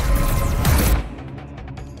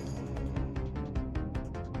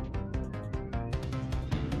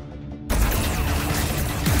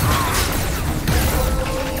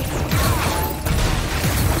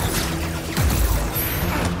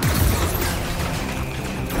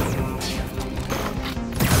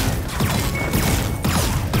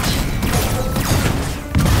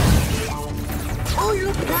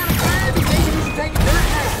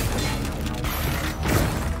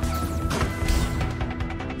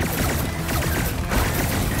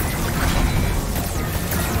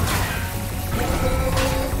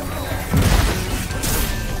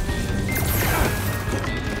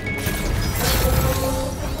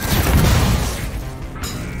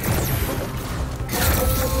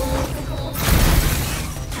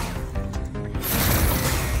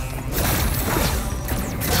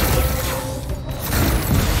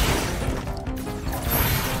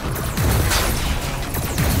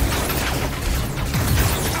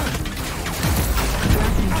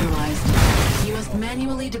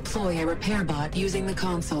 Manually deploy a repair bot using the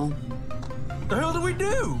console. What the hell do we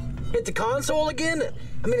do? Hit the console again?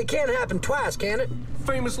 I mean, it can't happen twice, can it?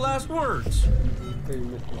 Famous last words.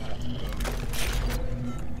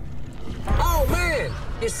 Oh, man!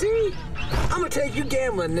 You see? I'm gonna take you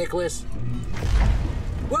gambling, Nicholas.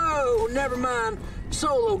 Whoa, never mind.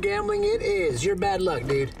 Solo gambling it is. You're bad luck,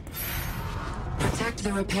 dude. Protect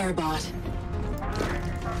the repair bot.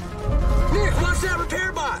 Nick, what's that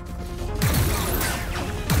repair bot?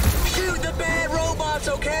 Shoot the bad robots,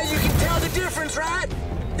 okay? You can tell the difference, right?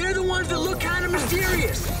 They're the ones that look kind of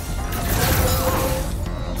mysterious.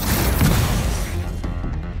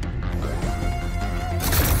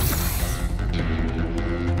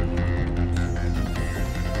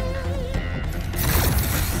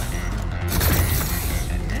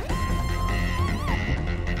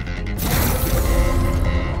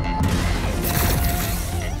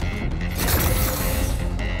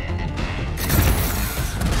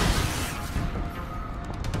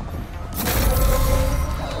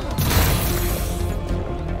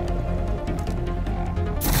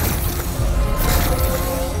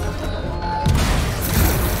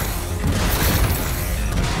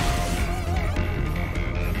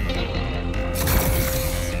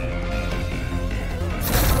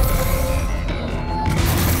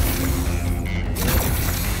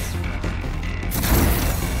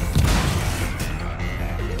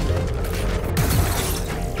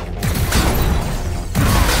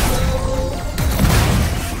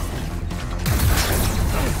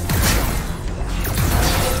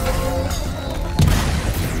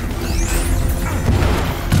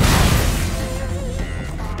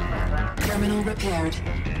 repaired.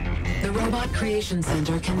 The Robot Creation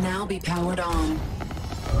Center can now be powered on.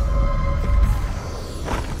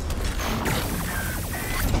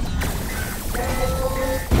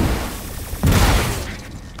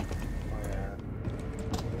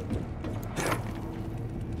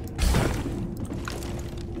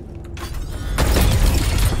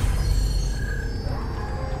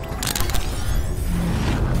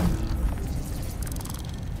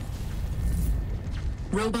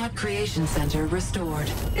 Robot Creation Center restored.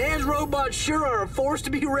 And robots sure are a force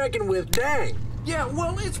to be reckoned with, dang. Yeah,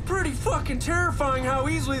 well, it's pretty fucking terrifying how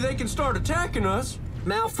easily they can start attacking us.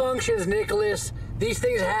 Malfunctions, Nicholas. These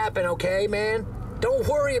things happen, okay, man? Don't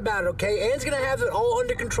worry about it, okay? Ann's gonna have it all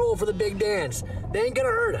under control for the big dance. They ain't gonna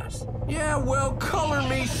hurt us. Yeah, well, color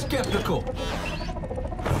me skeptical.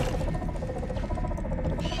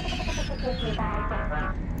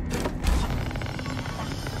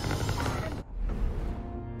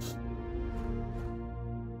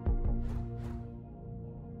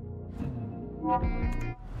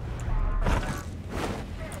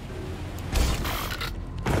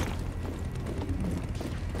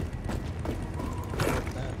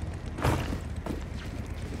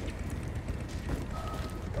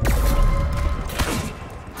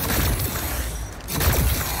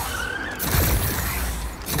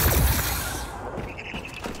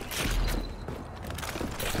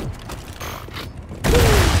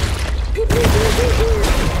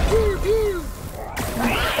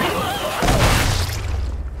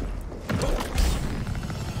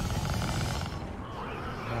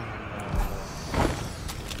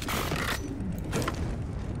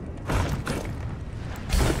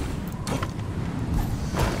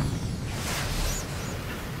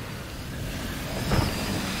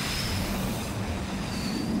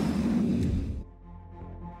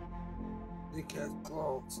 Nick has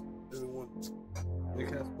balls. Everyone. Nick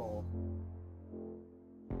has balls.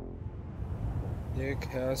 Nick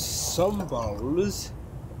has some balls.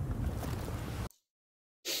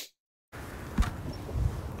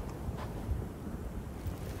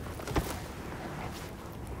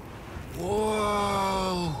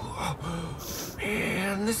 Whoa!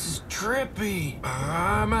 Man, this is trippy.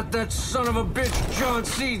 I'm at that son of a bitch John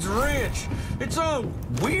Seed's ranch. It's all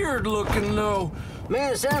weird looking though.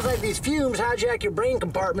 Man, it sounds like these fumes hijack your brain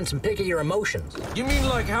compartments and pick at your emotions. You mean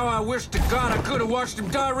like how I wish to God I could have watched him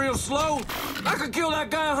die real slow? I could kill that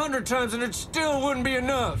guy 100 times and it still wouldn't be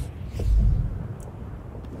enough.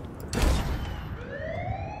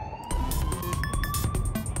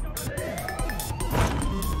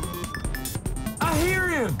 I hear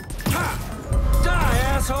him! Ha! Die,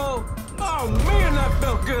 asshole! Oh man, that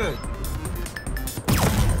felt good!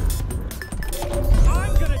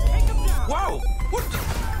 I'm gonna take him down! Whoa! What the?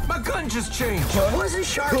 My gun just changed! Wasn't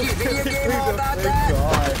Sharky's video game all about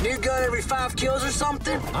that? New gun every 5 kills or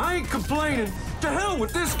something? I ain't complaining. To hell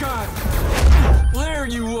with this guy! There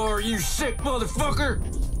you are, you sick motherfucker!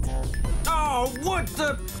 Oh, what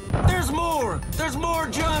the? There's more! There's more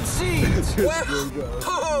John C! Well,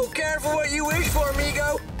 oh, careful what you wish for,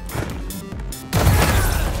 amigo!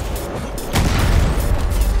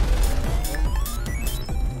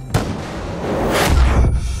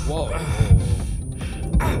 Whoa.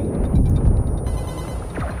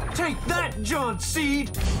 Take that, John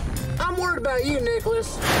Seed! I'm worried about you,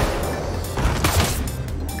 Nicholas.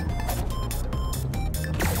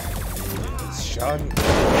 Sean.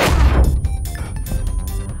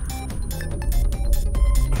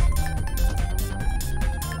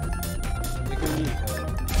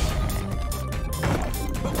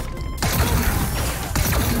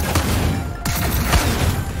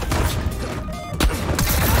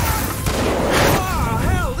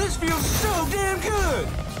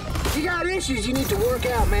 Issues you need to work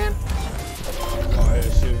out, man.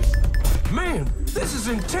 Man, this is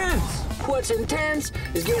intense. What's intense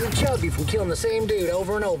is getting chubby from killing the same dude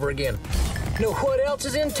over and over again. Know what else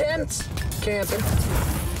is intense? Camping.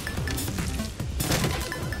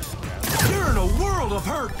 You're in a world of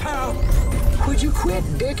hurt, pal. Would you quit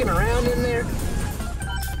dicking around in there?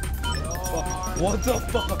 What the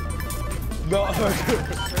fuck? Not her.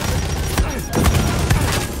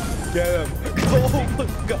 Get him. Oh my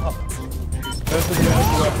god. That's the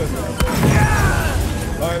best weapon.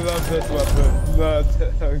 I love this weapon. Not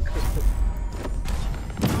hungry.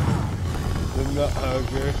 The nut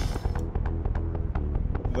hugger.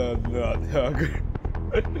 The nut hugger.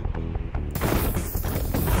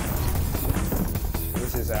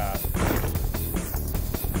 Where's his ass?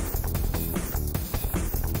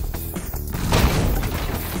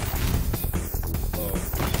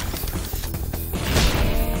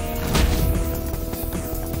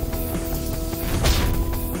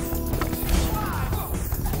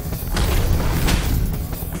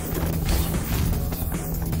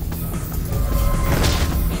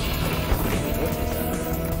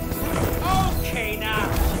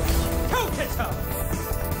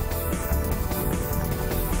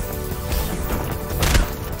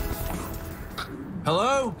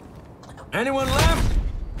 Hello? Anyone left?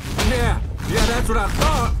 Yeah, that's what I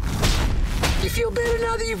thought. You feel better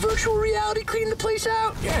now that you virtual reality cleaned the place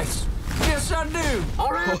out? Yes, I do.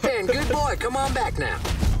 All right then, good boy. Come on back now.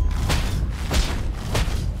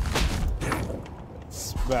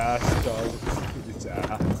 Smash dog in his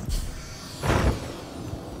ass.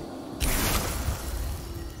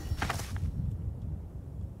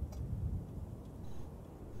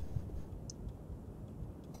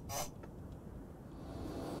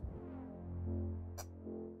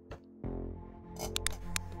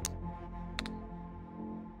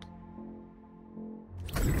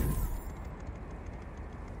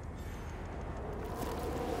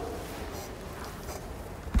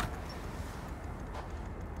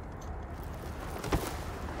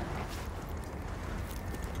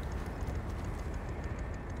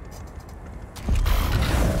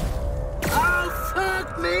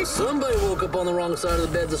 Somebody woke up on the wrong side of the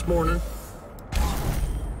bed this morning.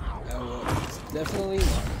 Definitely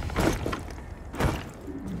not.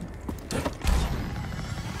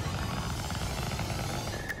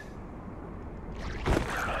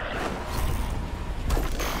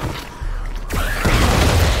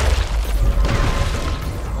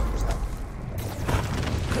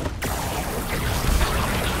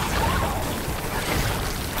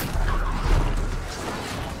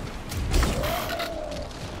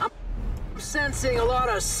 Sensing a lot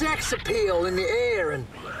of sex appeal in the air and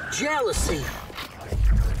jealousy.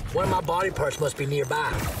 One of my body parts must be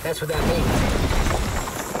nearby. That's what that means.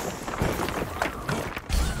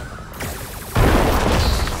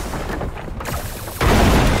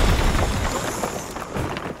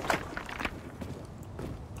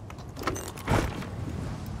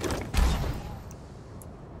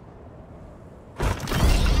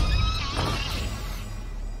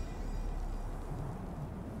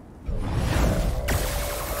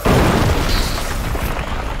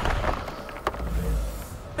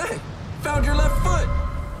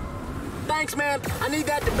 Thanks, man. I need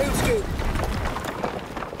that to boot scoot.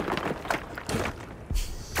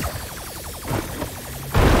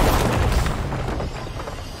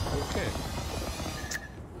 Okay.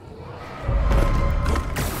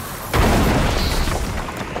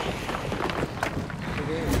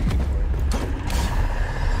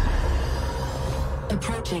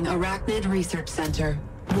 Approaching Arachnid Research Center.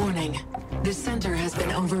 Warning. This center has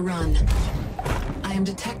been overrun. I am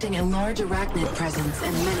detecting a large arachnid presence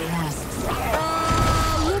and many nests.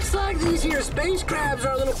 Looks like these here space crabs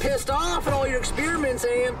are a little pissed off at all your experiments,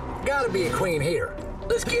 Ann. Gotta be a queen here.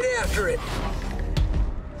 Let's get after it.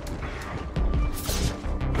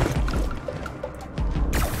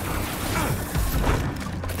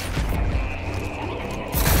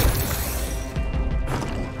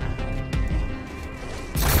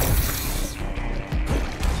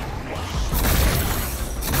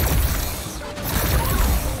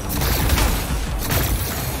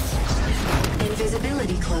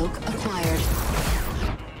 Invisibility cloak acquired.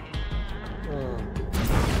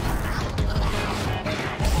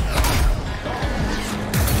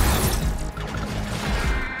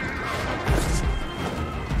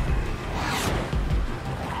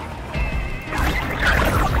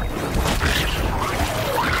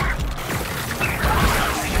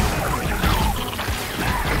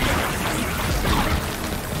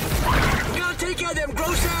 You gotta take out them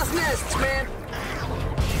gross-ass nests, man.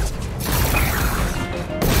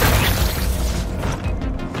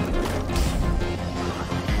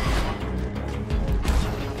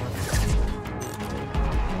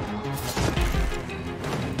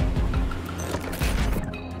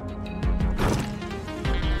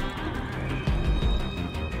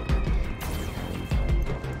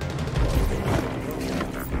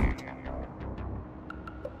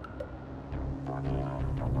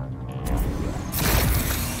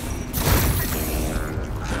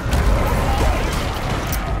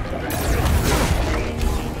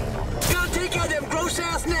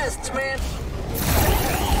 Nests, man.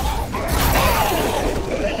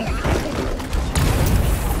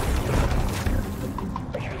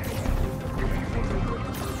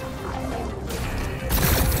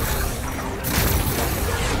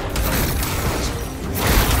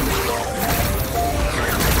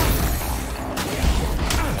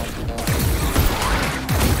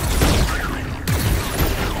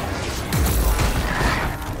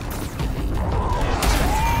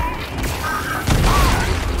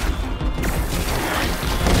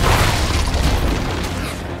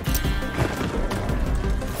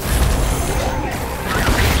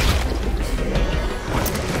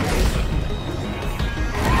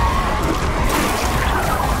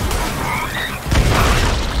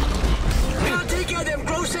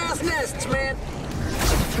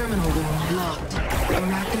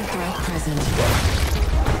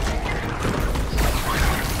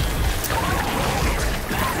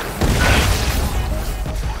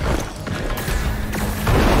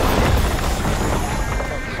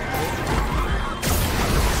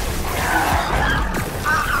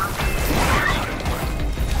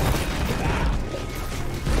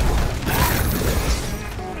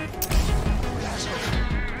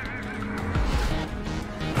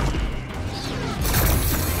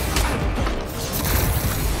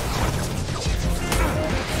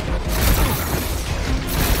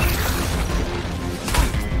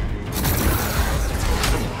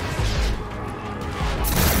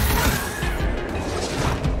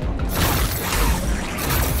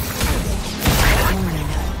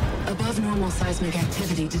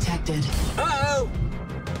 detected. Uh-oh!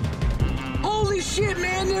 Holy shit,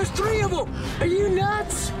 man, there's 3 of them! Are you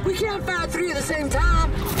nuts? We can't fight 3 at the same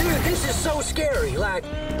time. Dude, this is so scary. Like,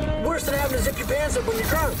 worse than having to zip your pants up when you're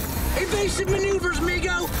drunk. Evasive maneuvers,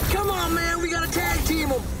 Migo! Come on, man, we gotta tag team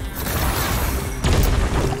them.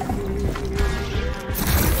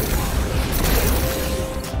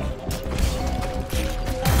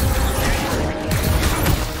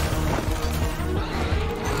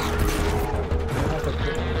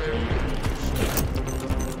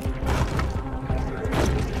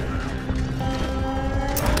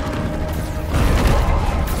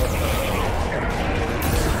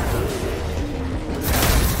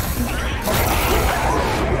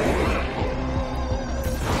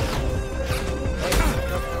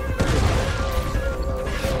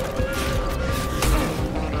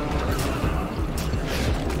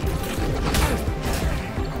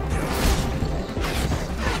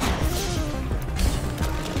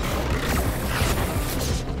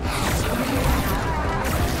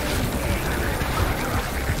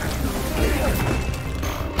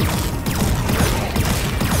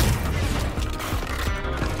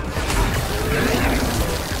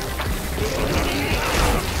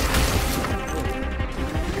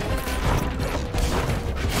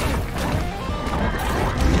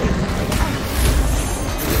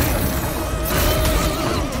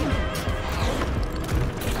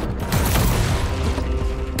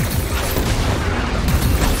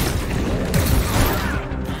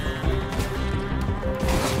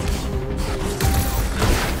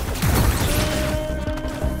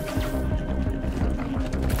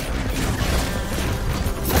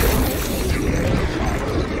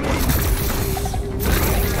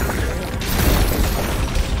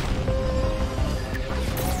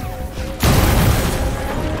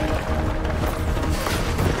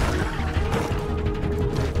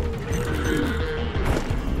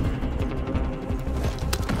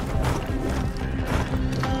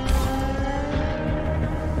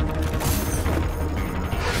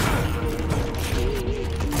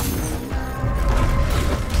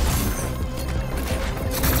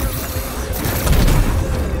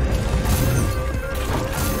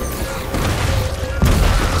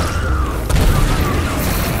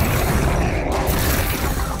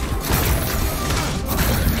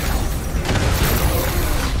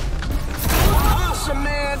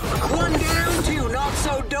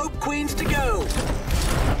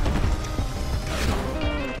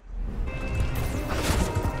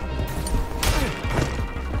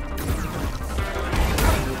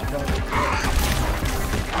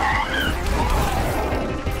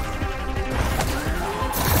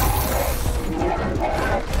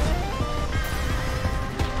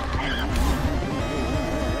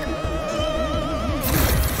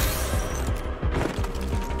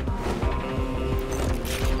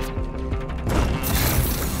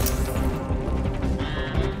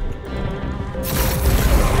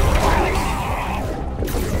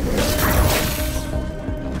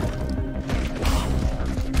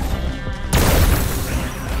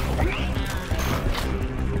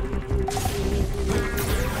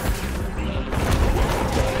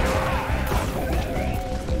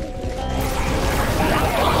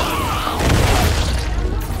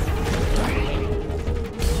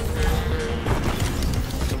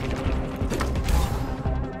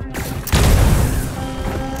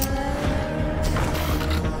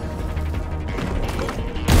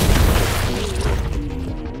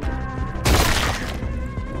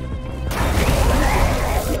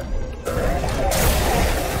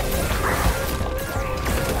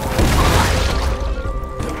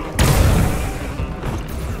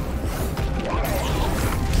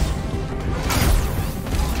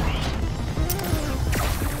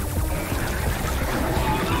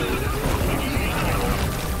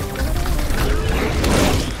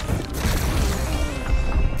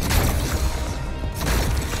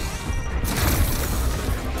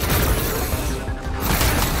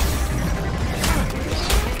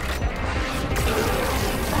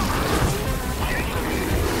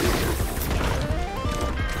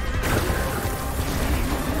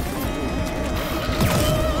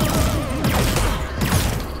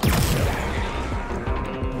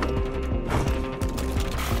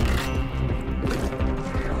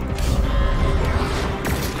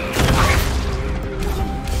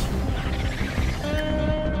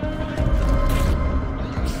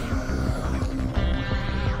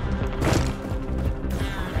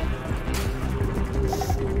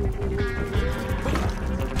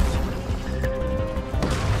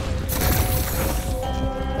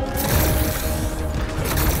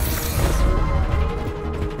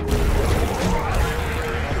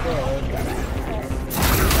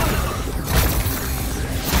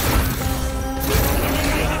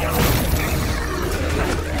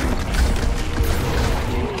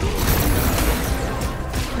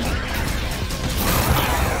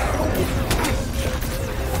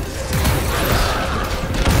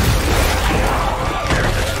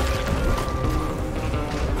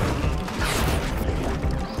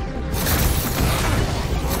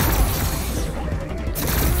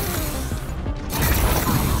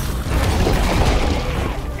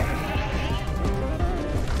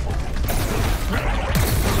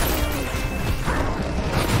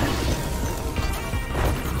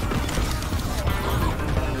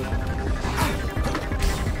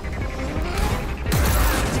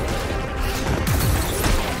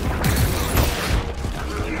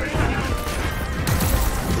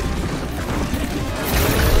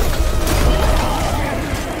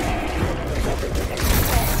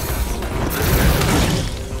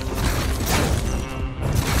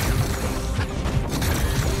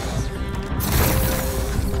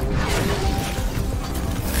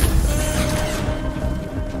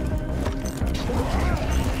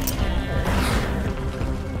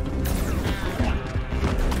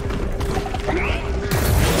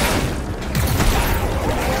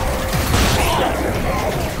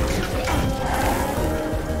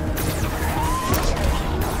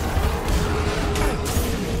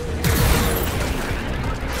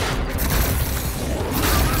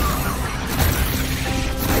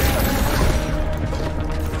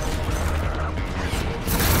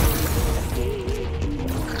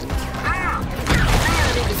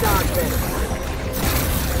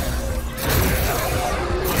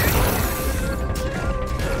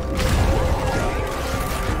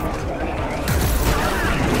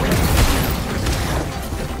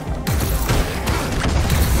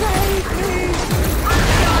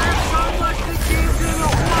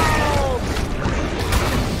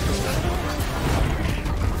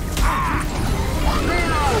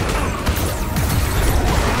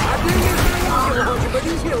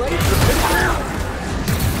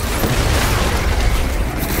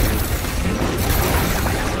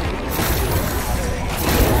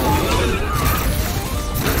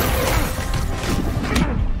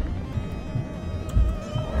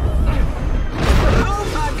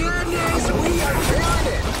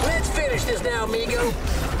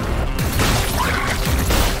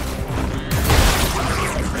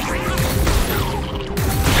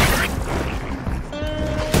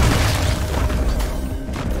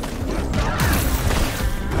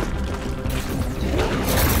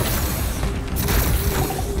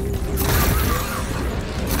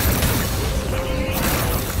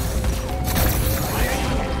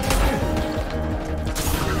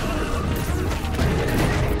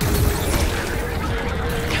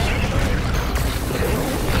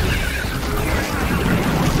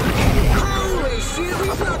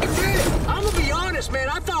 man.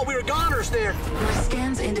 I thought we were goners there. My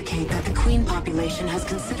scans indicate that the queen population has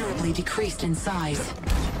considerably decreased in size.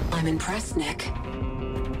 I'm impressed, Nick.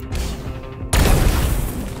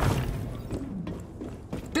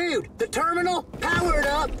 Dude, the terminal, power it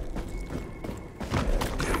up.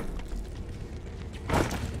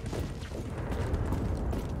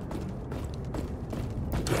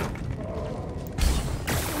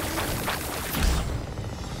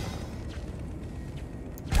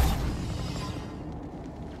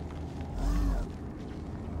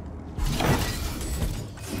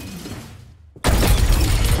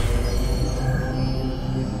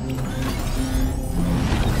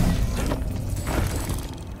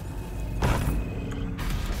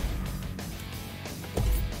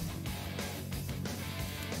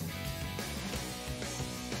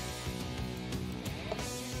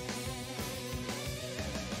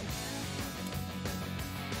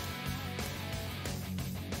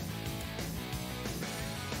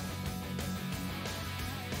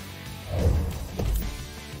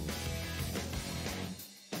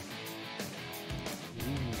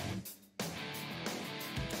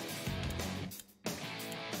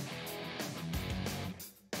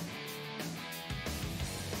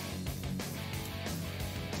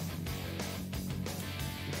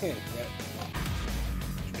 Okay, but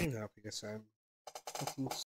stream now because I'm fucking